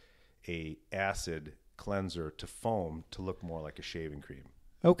get a acid cleanser to foam to look more like a shaving cream.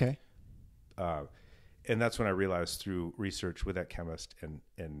 Okay. And that's when I realized through research with that chemist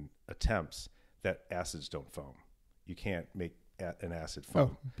and attempts that acids don't foam. You can't make an acid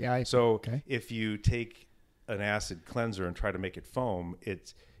foam. Oh, yeah. If you take an acid cleanser and try to make it foam,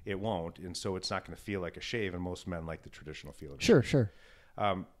 it won't, and so it's not going to feel like a shave, and most men like the traditional feel of it. Sure.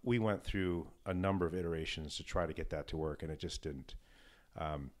 We went through a number of iterations to try to get that to work, and it just didn't.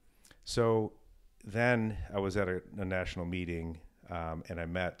 So then I was at a national meeting, and I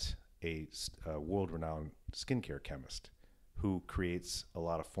met a world-renowned skincare chemist who creates a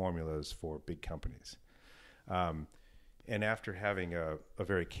lot of formulas for big companies. And after having a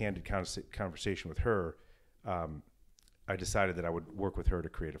very candid conversation with her, I decided that I would work with her to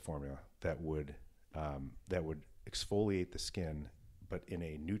create a formula that would exfoliate the skin, but in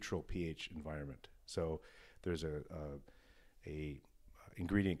a neutral pH environment. So there's a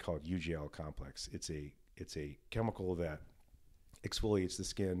ingredient called UGL complex. It's a chemical that exfoliates the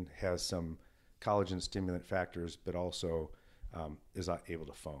skin, has some collagen stimulant factors, but also is not able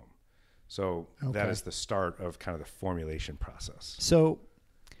to foam. So that is the start of kind of the formulation process. So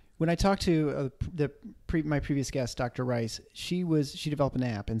when I talked to my previous guest, Dr. Rice, she developed an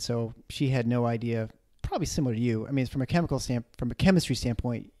app, and so she had no idea. Probably similar to you. I mean, from a chemistry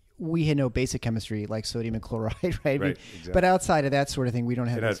standpoint, we had no basic chemistry like sodium and chloride, right? Exactly. But outside of that sort of thing, we don't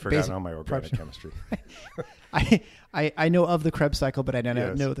have. And I'd forgotten all my organic chemistry. I know of the Krebs cycle, but I don't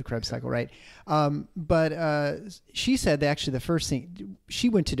know the Krebs cycle, right? But she said that actually the first thing she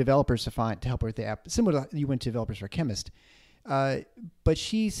went to developers to help her with the app, similar to you went to developers for a chemist. But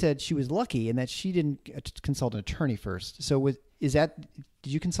she said she was lucky in that she didn't consult an attorney first. So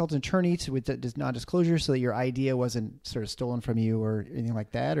did you consult an attorney with non-disclosure so that your idea wasn't sort of stolen from you or anything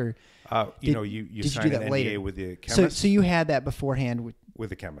like that? Or you signed an NDA with the chemist. So you had that beforehand with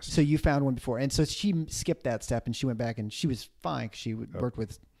the chemist. So you found one before, and so she skipped that step and she went back and she was fine because she worked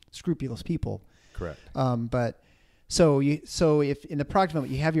with scrupulous people. Correct. But so if in the product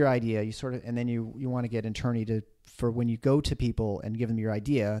development you have your idea, you sort of, and then you want to get an attorney for when you go to people and give them your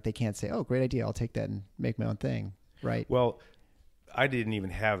idea, they can't say, "Oh, great idea, I'll take that and make my own thing," right? Well, I didn't even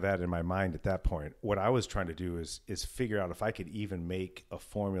have that in my mind at that point. What I was trying to do is figure out if I could even make a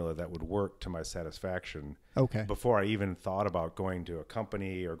formula that would work to my satisfaction. Okay. Before I even thought about going to a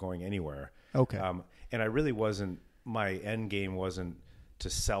company or going anywhere. Okay. And I really my end game wasn't to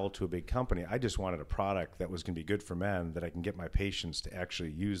sell to a big company. I just wanted a product that was going to be good for men, that I can get my patients to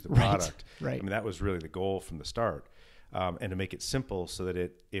actually use the product. Right. I mean, that was really the goal from the start. and to make it simple so that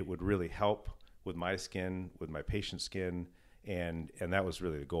it would really help with my skin, with my patient's skin, and that was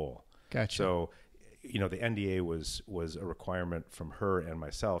really the goal. Gotcha. So, the NDA was a requirement from her and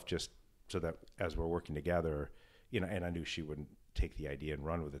myself, just so that as we're working together, and I knew she wouldn't take the idea and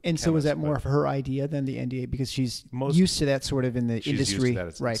run with it. And so was that more of her idea than the NDA, because she's used to that sort of in the industry, used to that.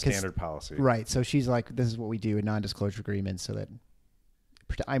 It's right? Standard policy, right? So she's like, this is what we do in non-disclosure agreements, so that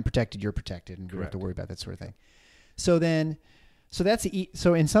I'm protected, you're protected, and you don't have to worry about that sort of thing. So that's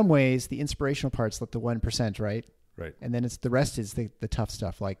so in some ways the inspirational part's like the 1%, right? Right. And then the rest is the tough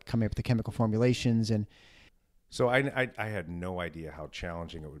stuff, like coming up with the chemical formulations. And so I had no idea how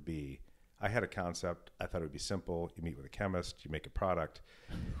challenging it would be. I had a concept. I thought it would be simple. You meet with a chemist, you make a product.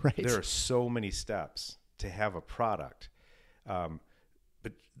 Right. There are so many steps to have a product,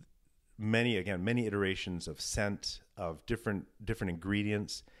 but many iterations of scent, of different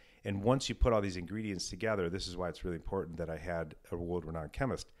ingredients. And once you put all these ingredients together, this is why it's really important that I had a world-renowned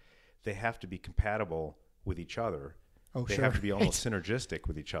chemist. They have to be compatible with each other. They have to be almost synergistic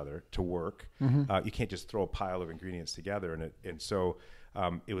with each other to work. Mm-hmm. You can't just throw a pile of ingredients together. And so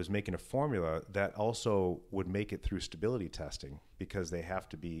it was making a formula that also would make it through stability testing, because they have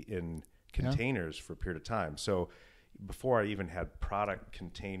to be in containers for a period of time. So before I even had product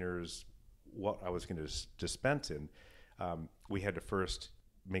containers, what I was going to dispense in, we had to first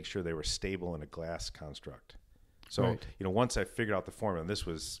make sure they were stable in a glass construct. So, once I figured out the formula, and this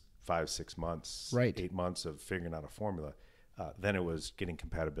was 5-6 months, 8 months of figuring out a formula, then it was getting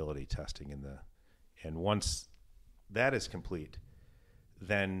compatibility testing and once that is complete,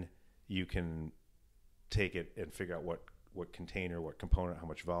 then you can take it and figure out what container, what component, how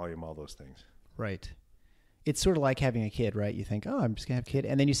much volume, all those things. Right. It's sort of like having a kid, right? You think, oh, I'm just gonna have a kid,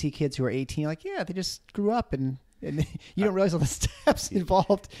 and then you see kids who are 18, like, yeah, they just grew up, and you don't realize all the steps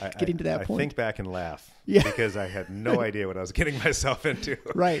involved getting to that point. I think back and laugh because I had no idea what I was getting myself into.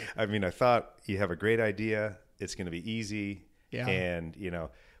 Right. I mean, I thought you have a great idea. It's going to be easy. Yeah. And,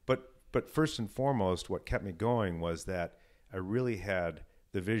 but first and foremost, what kept me going was that I really had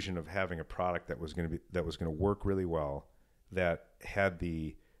the vision of having a product that was going to work really well, that had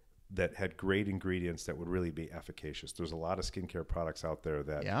great ingredients that would really be efficacious. There's a lot of skincare products out there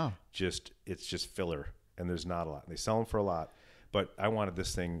that it's just filler. And there's not a lot. They sell them for a lot, but I wanted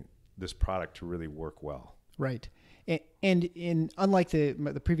this product to really work well. Right. And unlike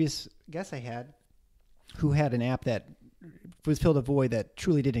the previous guest I had, who had an app that was filled a void that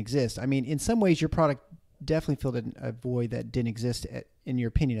truly didn't exist. I mean, in some ways, your product definitely filled a void that didn't exist in your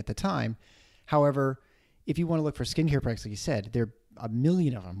opinion at the time. However, if you want to look for skincare products, like you said, there are a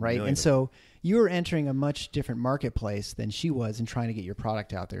million of them, right? And so you were entering a much different marketplace than she was in trying to get your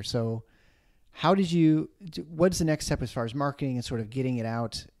product out there. So what's the next step as far as marketing and sort of getting it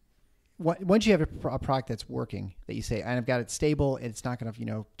out? Once you have a product that's working, that you say, I've got it stable, and it's not going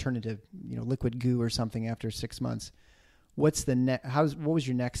to, turn into, liquid goo or something after 6 months. What was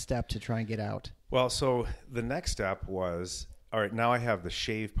your next step to try and get out? Well, so the next step was, all right, now I have the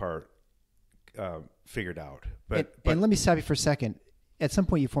shave part figured out. But let me stop you for a second. At some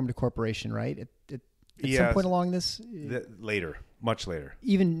point you formed a corporation, right? At some point along this? Later. Much later.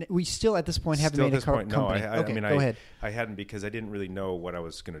 Even we still at this point haven't made a company. No, okay, go ahead. I hadn't, because I didn't really know what I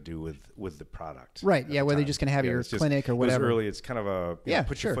was going to do with the product. Right. Yeah. Whether you're just going to have your clinic or whatever. It was early. It's kind of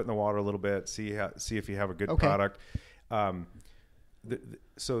put your foot in the water a little bit. See if you have a good product.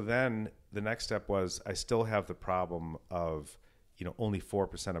 So then the next step was, I still have the problem of only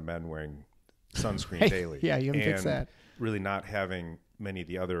 4% of men wearing sunscreen daily. Yeah, you haven't fixed that. Really not having many of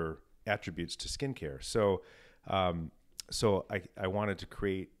the other attributes to skincare. So I wanted to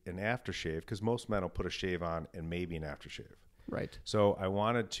create an aftershave, because most men will put a shave on and maybe an aftershave. Right. So I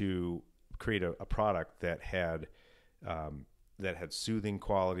wanted to create a product that had soothing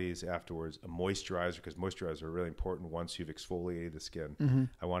qualities afterwards, a moisturizer, because moisturizers are really important once you've exfoliated the skin. Mm-hmm.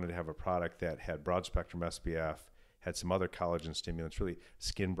 I wanted to have a product that had broad spectrum SPF, had some other collagen stimulants, really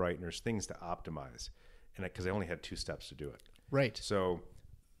skin brighteners, things to optimize. And because I only had 2 steps to do it. Right. So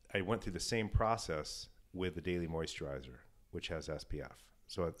I went through the same process with the daily moisturizer, which has SPF.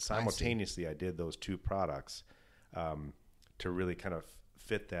 So simultaneously, I did those 2 products to really kind of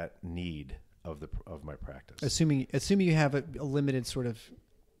fit that need of my practice. Assuming you have a limited sort of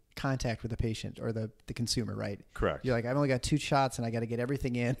contact with the patient or the consumer, right? Correct. You're like, I've only got 2 shots and I got to get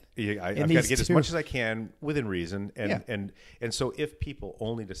everything in. Yeah, I've got to get as much as I can within reason. And so if people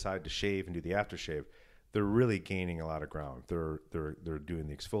only decide to shave and do the aftershave, they're really gaining a lot of ground. They're doing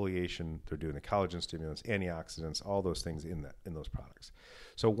the exfoliation, they're doing the collagen stimulants, antioxidants, all those things in those products.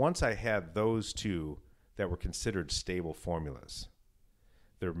 So once I had those 2 that were considered stable formulas,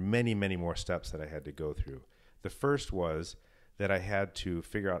 there are many, many more steps that I had to go through. The first was that I had to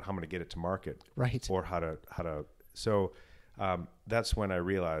figure out how I'm going to get it to market, Right. or how to. So that's when I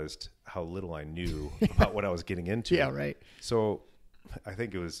realized how little I knew about what I was getting into. Yeah, right. So I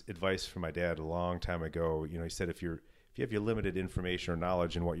think it was advice from my dad a long time ago. You know, he said, if you have your limited information or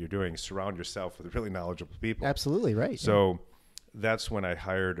knowledge in what you're doing, surround yourself with really knowledgeable people. Absolutely right. So that's when I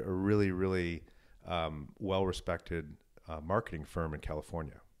hired a really, really well-respected marketing firm in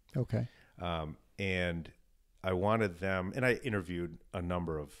California. Okay. And I wanted them, and I interviewed a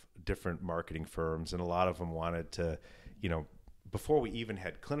number of different marketing firms, and a lot of them wanted to, you know, before we even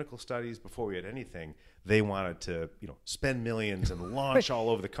had clinical studies, before we had anything, they wanted to, you know, spend millions and launch all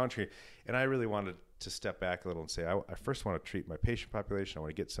over the country. And I really wanted to step back a little and say, I first want to treat my patient population. I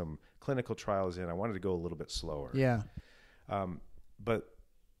want to get some clinical trials in. I wanted to go a little bit slower. Yeah. But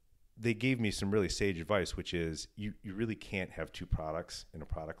they gave me some really sage advice, which is you really can't have two products in a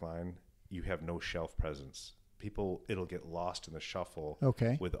product line. You have no shelf presence. It'll get lost in the shuffle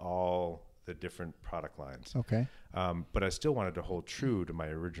with all the different product lines. Okay. But I still wanted to hold true to my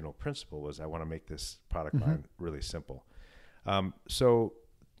original principle, was I want to make this product line really simple. So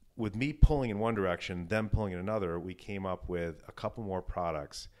with me pulling in one direction, them pulling in another, we came up with a couple more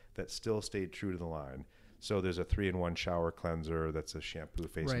products that still stayed true to the line. So there's a 3-in-1 shower cleanser that's a shampoo,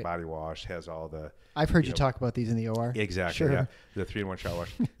 face, and body wash, has all the... I've heard you talk about these in the OR. Exactly, sure. Yeah. The 3-in-1 shower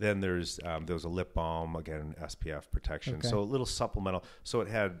wash. Then there was a lip balm, again, SPF protection. Okay. So a little supplemental. So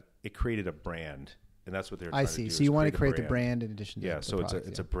it created a brand, and that's what they're trying I to see. do. So you want to create the brand in addition to the so product,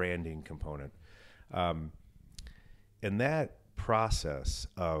 it's a branding component. And that process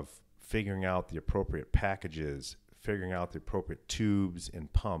of figuring out the appropriate packages, figuring out the appropriate tubes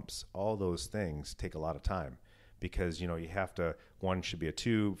and pumps, all those things take a lot of time, because, you know, you have to, one should be a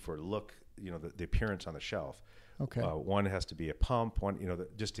tube for look, you know, the appearance on the shelf. Okay. One has to be a pump, one, you know,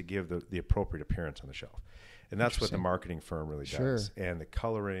 just to give the appropriate appearance on the shelf. And that's what the marketing firm really does. And the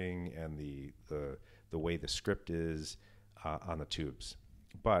coloring and the way the script is on the tubes.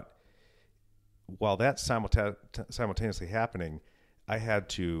 But while that's simultaneously happening, I had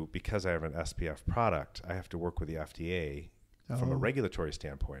to, because I have an SPF product, I have to work with the FDA from a regulatory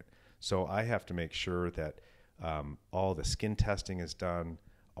standpoint. So I have to make sure that all the skin testing is done,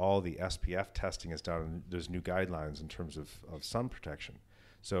 all the SPF testing is done, and there's new guidelines in terms of sun protection.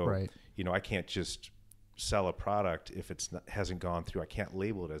 So, you know, I can't just sell a product if hasn't gone through. I can't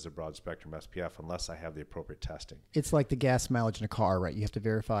label it as a broad spectrum SPF unless I have the appropriate testing. It's like the gas mileage in a car, right? You have to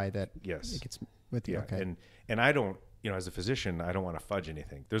verify that it gets with you. Yeah. Okay. And I don't, you know, as a physician, I don't want to fudge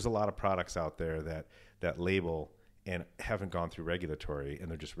anything. There's a lot of products out there that label and haven't gone through regulatory, and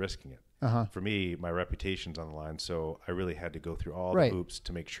they're just risking it. For me, my reputation's on the line, so I really had to go through all the hoops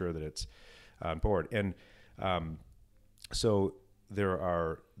to make sure that it's on board. And so there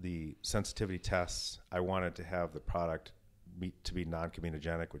are the sensitivity tests. I wanted to have the product to be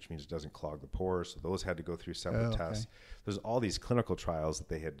non-comedogenic, which means it doesn't clog the pores. So those had to go through separate tests. There's all these clinical trials that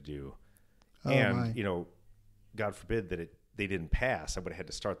they had to do. You know, God forbid that they didn't pass, I would have had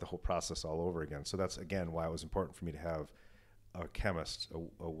to start the whole process all over again. So that's, again, why it was important for me to have a chemist,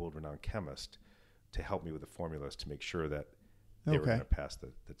 a world-renowned chemist, to help me with the formulas to make sure that they were going to pass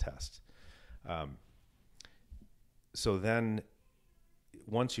the test. So then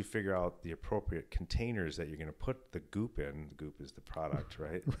once you figure out the appropriate containers that you're going to put the goop in, the goop is the product,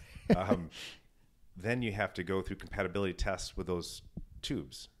 right? Then you have to go through compatibility tests with those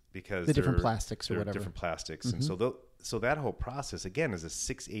tubes, because the different plastics or they're whatever. Different plastics. And so that whole process, again, is a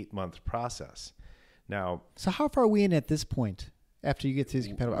 6-8 month process. Now, so how far are we in at this point after you get to these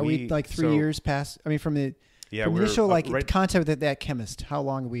compatible? Are we like 3 years past? I mean, from the initial contact with that chemist, how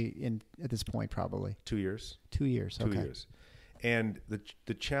long are we in at this point? Probably 2 years. 2 years. 2 years. And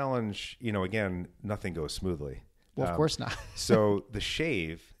the challenge, you know, again, nothing goes smoothly. Well, of course not. So the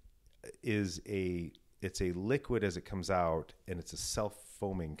shave is it's a liquid as it comes out, and it's a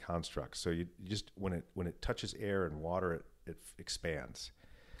self-foaming construct. So you just when it touches air and water, it expands.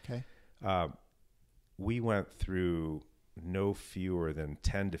 Okay. We went through no fewer than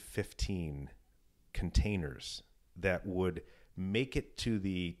 10 to 15 containers that would make it to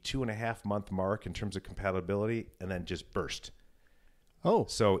the 2.5 month mark in terms of compatibility, and then just burst. Oh,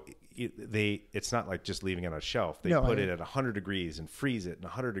 so it's not like just leaving it on a shelf. They put it at 100 degrees and freeze it, and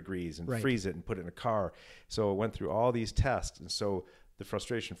 100 degrees and freeze it and put it in a car. So it went through all these tests. And so the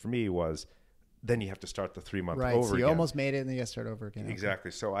frustration for me was, then you have to start the 3 month over again. So you almost made it, and then you got to start over again.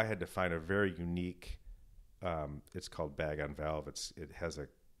 Exactly. So I had to find a very unique, it's called bag on valve. It has a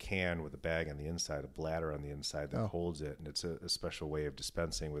can with a bag on the inside, a bladder on the inside that holds it, and it's a special way of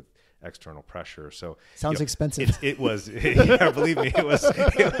dispensing with external pressure. So sounds expensive. It was, yeah, believe me, it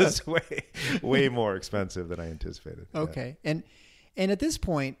was way more expensive than I anticipated. Okay, yeah. And at this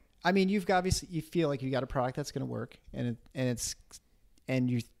point, I mean, you feel like you got a product that's going to work, and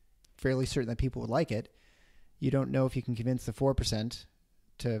you're fairly certain that people would like it. You don't know if you can convince the 4%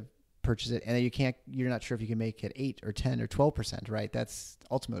 to purchase it, and then you're not sure if you can make it 8 or 10 or 12%, right? That's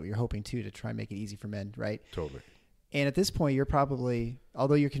ultimately what you're hoping to try and make it easy for men, right? Totally. And at this point, you're probably,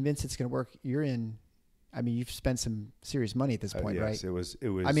 although you're convinced it's going to work, you've spent some serious money at this point, yes, right? It was.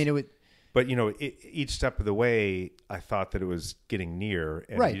 I mean, it would. But each step of the way, I thought that it was getting near,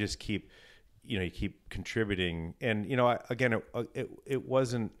 and right. You just keep contributing, and it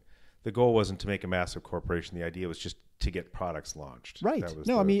wasn't. The goal wasn't to make a massive corporation. The idea was just to get products launched. Right.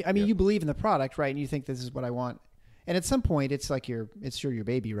 I mean, you believe in the product, right? And you think this is what I want. And at some point, it's like your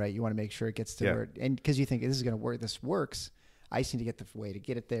baby, right? You want to make sure it gets to where, and because you think this is going to work, this works. I just need to get the way to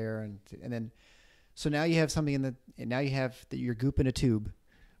get it there, and then, so now you have something and now you have your goop in a tube,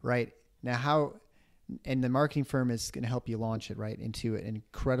 right? Now and the marketing firm is going to help you launch it right into an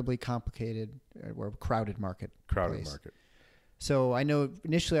incredibly complicated or crowded market. So I know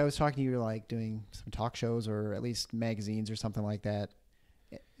initially I was talking to you like doing some talk shows or at least magazines or something like that.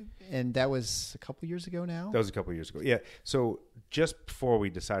 And that was a couple years ago now? That was a couple years ago. Yeah. So just before we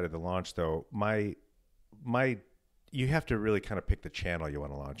decided to launch though, you have to really kind of pick the channel you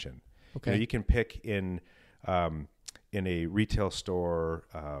want to launch in. Okay. You can pick in a retail store,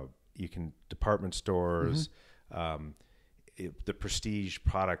 you can department stores, the prestige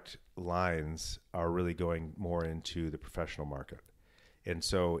product lines are really going more into the professional market. And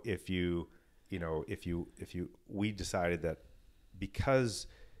so we decided that because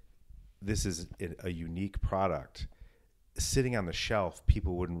this is a unique product, sitting on the shelf,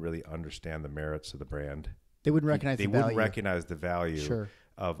 people wouldn't really understand the merits of the brand. They wouldn't recognize the value. They wouldn't recognize the value. Sure.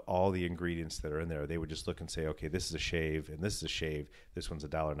 Of all the ingredients that are in there. They would just look and say, okay, this is a shave and this is a shave. This one's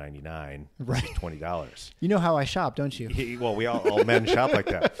 $1.99. Right. This is $20. You know how I shop, don't you? Well, we all men shop like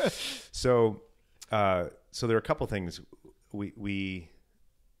that. So there are a couple things we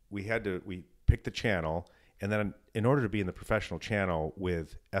picked the channel, and then in order to be in the professional channel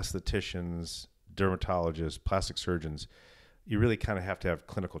with estheticians, dermatologists, plastic surgeons, you really kind of have to have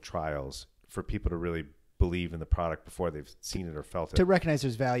clinical trials for people to really believe in the product before they've seen it or felt it. To recognize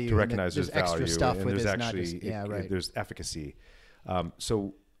there's value. To recognize there's there's value. Extra stuff and with there's it, actually, not just, there's efficacy.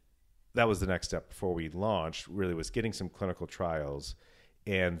 So that was the next step before we launched, really was getting some clinical trials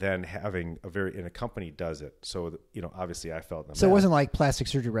and then having and a company does it. So, obviously I felt So it wasn't like plastic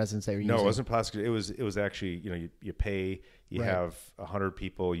surgery residents that were using? No, it wasn't plastic. It was actually, you pay, you have 100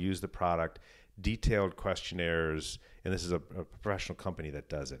 people use the product, detailed questionnaires, and this is a professional company that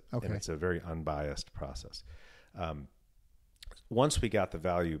does it. Okay. And it's a very unbiased process. Once we got the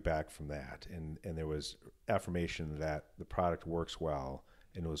value back from that, and there was affirmation that the product works well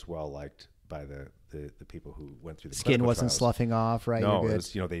and was well liked by the people who went through the skin wasn't trials. sloughing off, right? No, it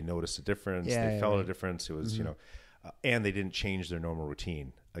was, they noticed a difference. Yeah, they felt a difference. It was, and they didn't change their normal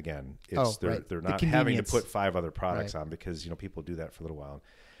routine. Again, they're not having to put 5 other products on because, people do that for a little while.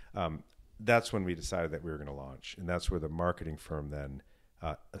 That's when we decided that we were going to launch. And that's where the marketing firm then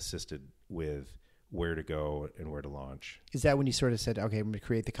assisted with where to go and where to launch. Is that when you sort of said, okay, I'm going to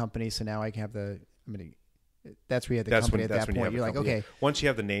create the company, so now I can have that's where you have the company at that point. You're like, okay. Once you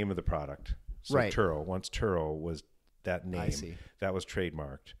have the name of the product, so right. once Turo was that name, that was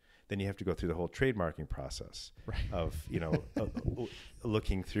trademarked, then you have to go through the whole trademarking process of,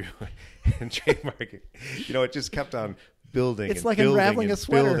 looking through and trademarking. It just kept on building. It's like unraveling a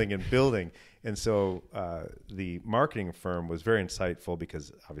sweater. Building and building. And so the marketing firm was very insightful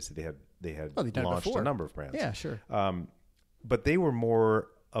because obviously they had launched a number of brands. Yeah, sure. But they were more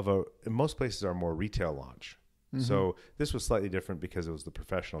of in most places are more retail launch. Mm-hmm. So this was slightly different because it was the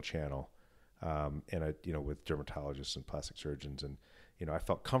professional channel, and with dermatologists and plastic surgeons, and I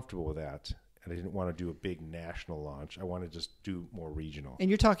felt comfortable with that. And I didn't want to do a big national launch. I wanted to just do more regional. And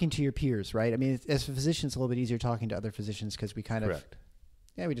you're talking to your peers, right? I mean, as a physician, it's a little bit easier talking to other physicians because we kind of,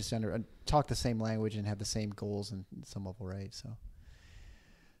 we just talk the same language and have the same goals in some level, right?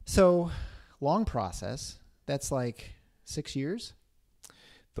 So long process. That's like 6 years.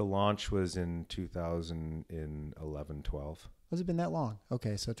 The launch was in 2011, 12. Has it been that long?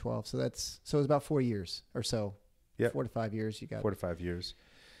 Okay, so 12. So it was about 4 years or so. Yeah, 4 to 5 years. You got 4 to 5 years.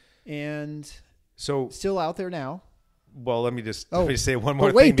 And so still out there now. Well, let me just say one more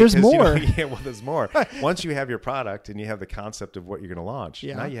thing. Wait, there's more. There's more. Once you have your product and you have the concept of what you're going to launch,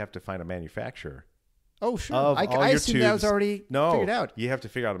 now you have to find a manufacturer Oh, sure. Of I all your assumed tubes. that was already figured out. You have to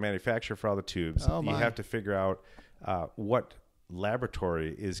figure out a manufacturer for all the tubes. Oh, my. You have to figure out what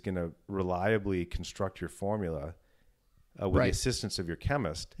laboratory is going to reliably construct your formula with Right. the assistance of your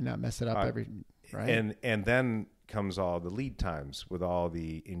chemist. And not mess it up right? And then comes all the lead times with all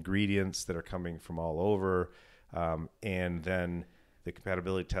the ingredients that are coming from all over, and then the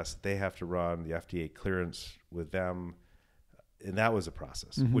compatibility tests that they have to run, the FDA clearance with them, and that was a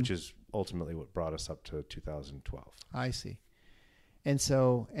process, which is ultimately what brought us up to 2012. I see. And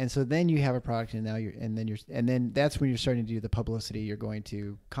so then you have a product, and now and then that's when you're starting to do the publicity. You're going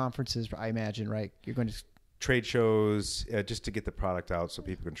to conferences, I imagine, right? You're going to trade shows just to get the product out so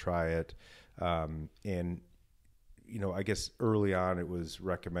people can try it. And I guess early on it was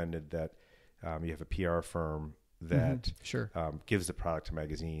recommended that you have a PR firm that sure. Gives the product to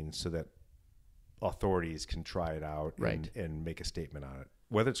magazines so that authorities can try it out right. and make a statement on it.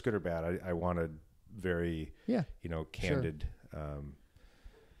 Whether it's good or bad, I wanted very, candid. Sure.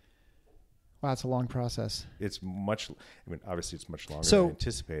 Wow, it's a long process. Obviously it's much longer than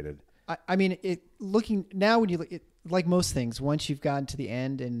anticipated. Looking now, when you look at, like most things, once you've gotten to the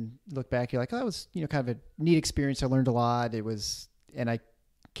end and look back, you're like, oh, that was, kind of a neat experience. I learned a lot. And I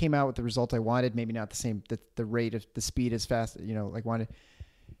came out with the result I wanted, maybe not the same, the rate of the speed as fast, like wanted.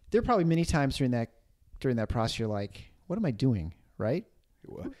 There are probably many times during that process, you're like, what am I doing? Right.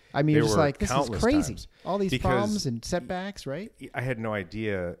 You're just like, this is crazy. All these problems and setbacks, right? I had no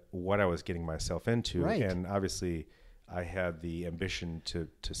idea what I was getting myself into. Right. And obviously I had the ambition to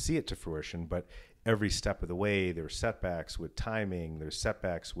see it to fruition, but every step of the way, there were setbacks with timing. There's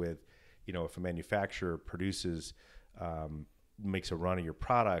setbacks with, if a manufacturer produces, makes a run of your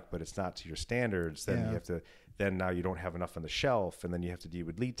product, but it's not to your standards, then you have to, then now you don't have enough on the shelf, and then you have to deal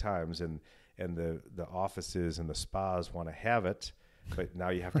with lead times, and the offices and the spas want to have it, but now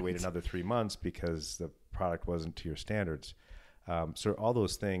you have to wait another 3 months because the product wasn't to your standards. So all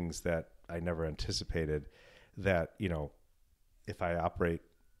those things that I never anticipated, that, if I operate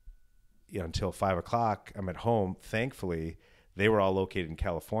until 5 o'clock, I'm at home. Thankfully, they were all located in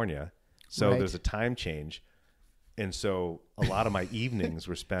California. So there's a time change. And so a lot of my evenings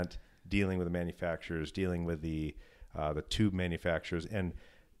were spent dealing with the manufacturers, dealing with the tube manufacturers. And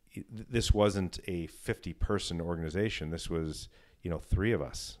this wasn't a 50-person organization. This was, 3 of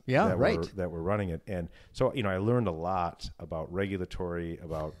us that were running it. And so, I learned a lot about regulatory,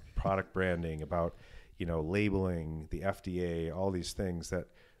 about product branding, about, labeling, the FDA, all these things that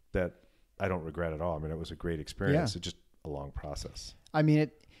I don't regret at all. It was a great experience. It's just a long process.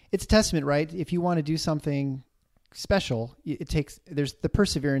 It's a testament, right? If you want to do something special, there's the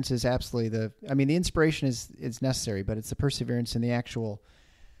perseverance is absolutely the inspiration is necessary, but it's the perseverance and the actual,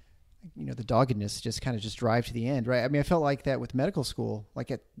 the doggedness just kind of just drive to the end, right? I felt like that with medical school,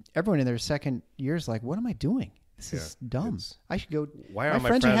 like everyone in their second year is like, what am I doing? This is dumb. I should go. Why are my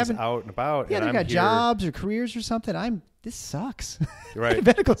friends out and about? Yeah, and they got here. Jobs or careers or something. This sucks. Right.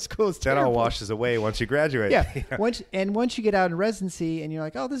 Medical school is terrible. That all washes away once you graduate. Yeah. Once you get out in residency and you're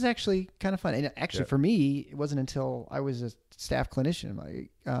like, oh, this is actually kind of fun. And actually, for me, it wasn't until I was a staff clinician,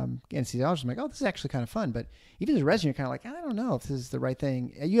 like anesthesiologist, I'm like, oh, this is actually kind of fun. But even as a resident, you're kind of like, I don't know if this is the right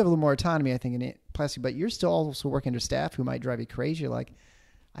thing. You have a little more autonomy, I think, in plastic, but you're still also working under staff who might drive you crazy. You're like,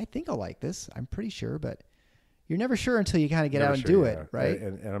 I think I'll like this. I'm pretty sure, but you're never sure until you kind of get out and do it, right?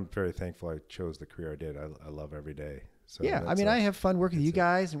 And I'm very thankful I chose the career I did. I love every day. So yeah, I have fun working with you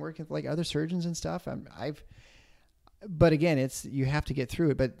guys and working with like other surgeons and stuff. But again, you have to get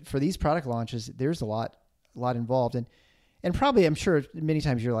through it. But for these product launches, there's a lot involved, and probably I'm sure many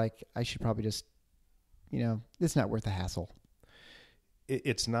times you're like, I should probably just, it's not worth the hassle.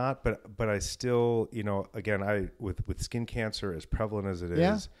 It's not, but I still, again, with skin cancer as prevalent as it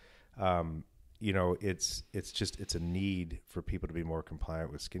is, it's a need for people to be more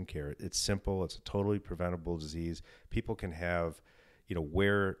compliant with skincare. It's simple. It's a totally preventable disease. People can have,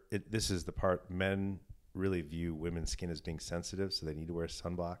 this is the part men really view women's skin as being sensitive, so they need to wear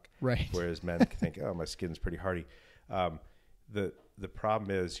sunblock. Right. Whereas men can think, oh, my skin's pretty hardy. The problem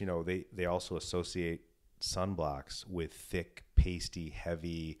is, they also associate sunblocks with thick, pasty,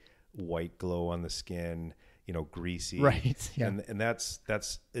 heavy, white glow on the skin, greasy. Right. Yeah. And that's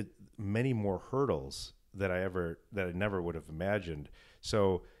it, many more hurdles that I never would have imagined.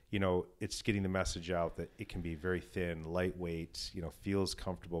 So, it's getting the message out that it can be very thin, lightweight, feels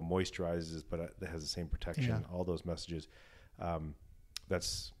comfortable, moisturizes, but it has the same protection, all those messages.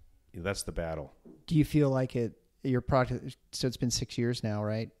 That's the battle. Do you feel like your product, so it's been 6 years now,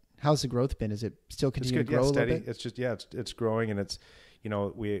 right? How's the growth been? Is it still continuing to grow a little bit? It's just, it's growing, and it's,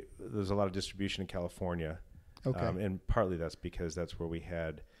 there's a lot of distribution in California. Okay. And partly that's because that's where we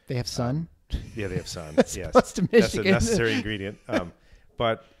had They have sun. Yeah, they have sun. That's Yes, close to that's a Michigan. necessary ingredient.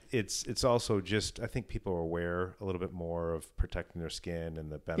 But it's also just, I think people are aware a little bit more of protecting their skin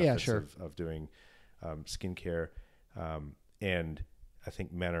and the benefits of doing skincare. And I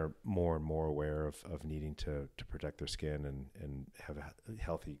think men are more and more aware of needing to protect their skin and have a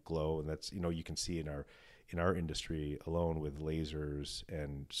healthy glow. And that's, you can see in our industry alone with lasers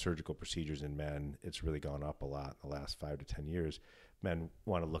and surgical procedures in men, it's really gone up a lot in the last 5 to 10 years. Men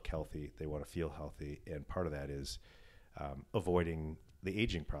want to look healthy. They want to feel healthy. And part of that is avoiding the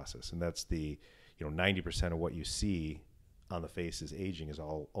aging process. And that's 90% of what you see on the face is aging is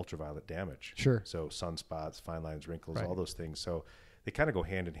all ultraviolet damage. Sure. So sunspots, fine lines, wrinkles, all those things. So they kind of go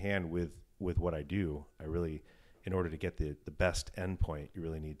hand in hand with what I do. I really, in order to get the best endpoint, you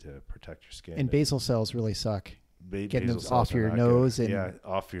really need to protect your skin. And basal cells really suck. Getting Basal those cells off are your not nose good. and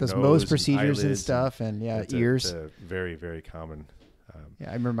off your those nose Mohs procedures and eyelids stuff, and ears. It's a very, very common. Yeah,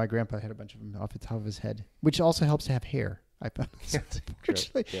 I remember my grandpa had a bunch of them off the top of his head, which also helps to have hair. I found.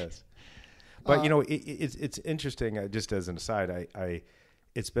 Yes. But it's interesting. Just as an aside,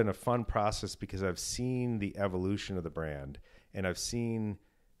 it's been a fun process because I've seen the evolution of the brand, and I've seen,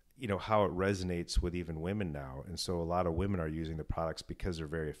 how it resonates with even women now. And so a lot of women are using the products because they're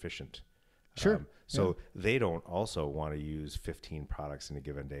very efficient. Sure. So they don't also want to use 15 products in a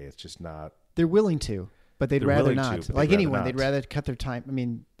given day. It's just not. They're willing to, but they'd rather not. To, like anyone, they'd rather cut their time. I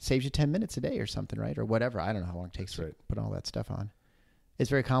mean, saves you 10 minutes a day or something, right? Or whatever. I don't know how long it takes to put all that stuff on. It's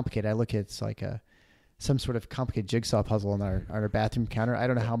very complicated. I look at it's like some sort of complicated jigsaw puzzle on our bathroom counter. I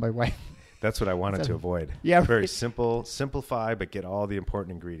don't know how my wife. That's what I wanted to avoid. Yeah, very simple, simplify, but get all the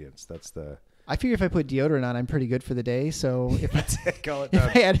important ingredients. That's the. I figure if I put deodorant on, I'm pretty good for the day. So if Call it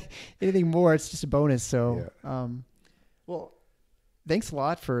if I add anything more, it's just a bonus. So, well, thanks a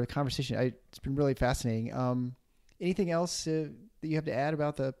lot for the conversation. It's been really fascinating. Anything else that you have to add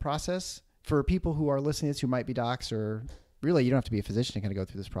about the process for people who are listening to this who might be docs, or really you don't have to be a physician to kind of go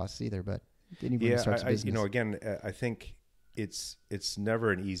through this process either, but anybody who starts a business. Again, I think it's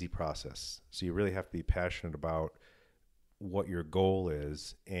never an easy process. So you really have to be passionate about what your goal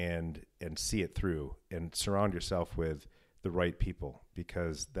is and see it through, and surround yourself with the right people,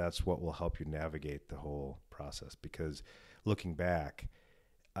 because that's what will help you navigate the whole process. Because looking back,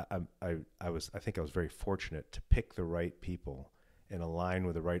 I think I was very fortunate to pick the right people and align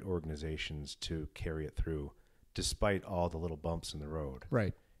with the right organizations to carry it through, despite all the little bumps in the road.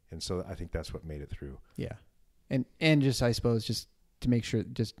 Right. And so I think that's what made it through. Yeah. And just, I suppose, just to make sure,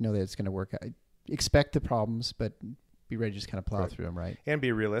 just know that it's going to work out. Expect the problems, but be ready to just kind of plow through them, right? And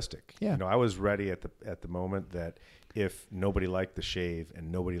be realistic. Yeah. I was ready at the moment that if nobody liked the shave and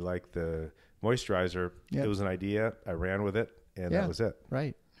nobody liked the moisturizer, it was an idea. I ran with it, and that was it.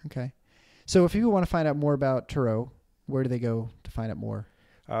 Right. Okay. So if people want to find out more about Turo, where do they go to find out more?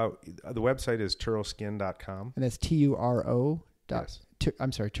 The website is turoskin.com. And that's Turo. Yes.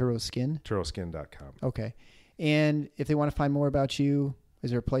 I'm sorry, Turoskin? Turoskin.com. Okay. And if they want to find more about you,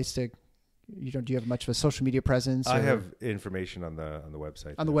 is there a place to, do you have much of a social media presence? I have information on the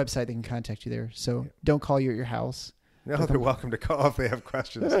website. On the website, they can contact you there. So don't call you at your house. No, they're welcome to call if they have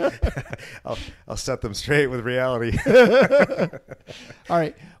questions. I'll set them straight with reality. All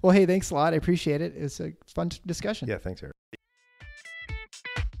right. Well, hey, thanks a lot. I appreciate it. It's a fun discussion. Yeah, thanks, Eric.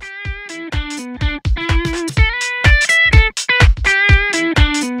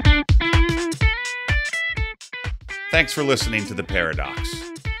 Thanks for listening to The Paradox.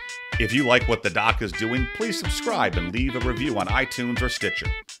 If you like what the doc is doing, please subscribe and leave a review on iTunes or Stitcher.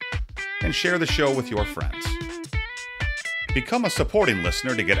 And share the show with your friends. Become a supporting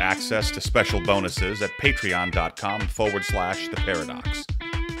listener to get access to special bonuses at patreon.com/The Paradox.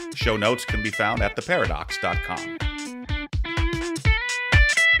 Show notes can be found at theparadox.com.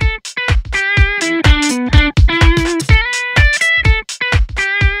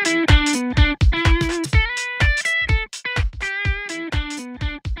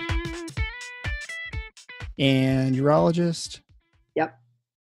 And urologist? Yep.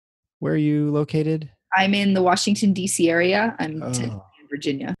 Where are you located? I'm in the Washington, D.C. area. I'm in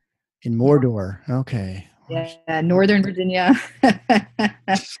Virginia. In Mordor. Okay. Yeah, Northern Virginia.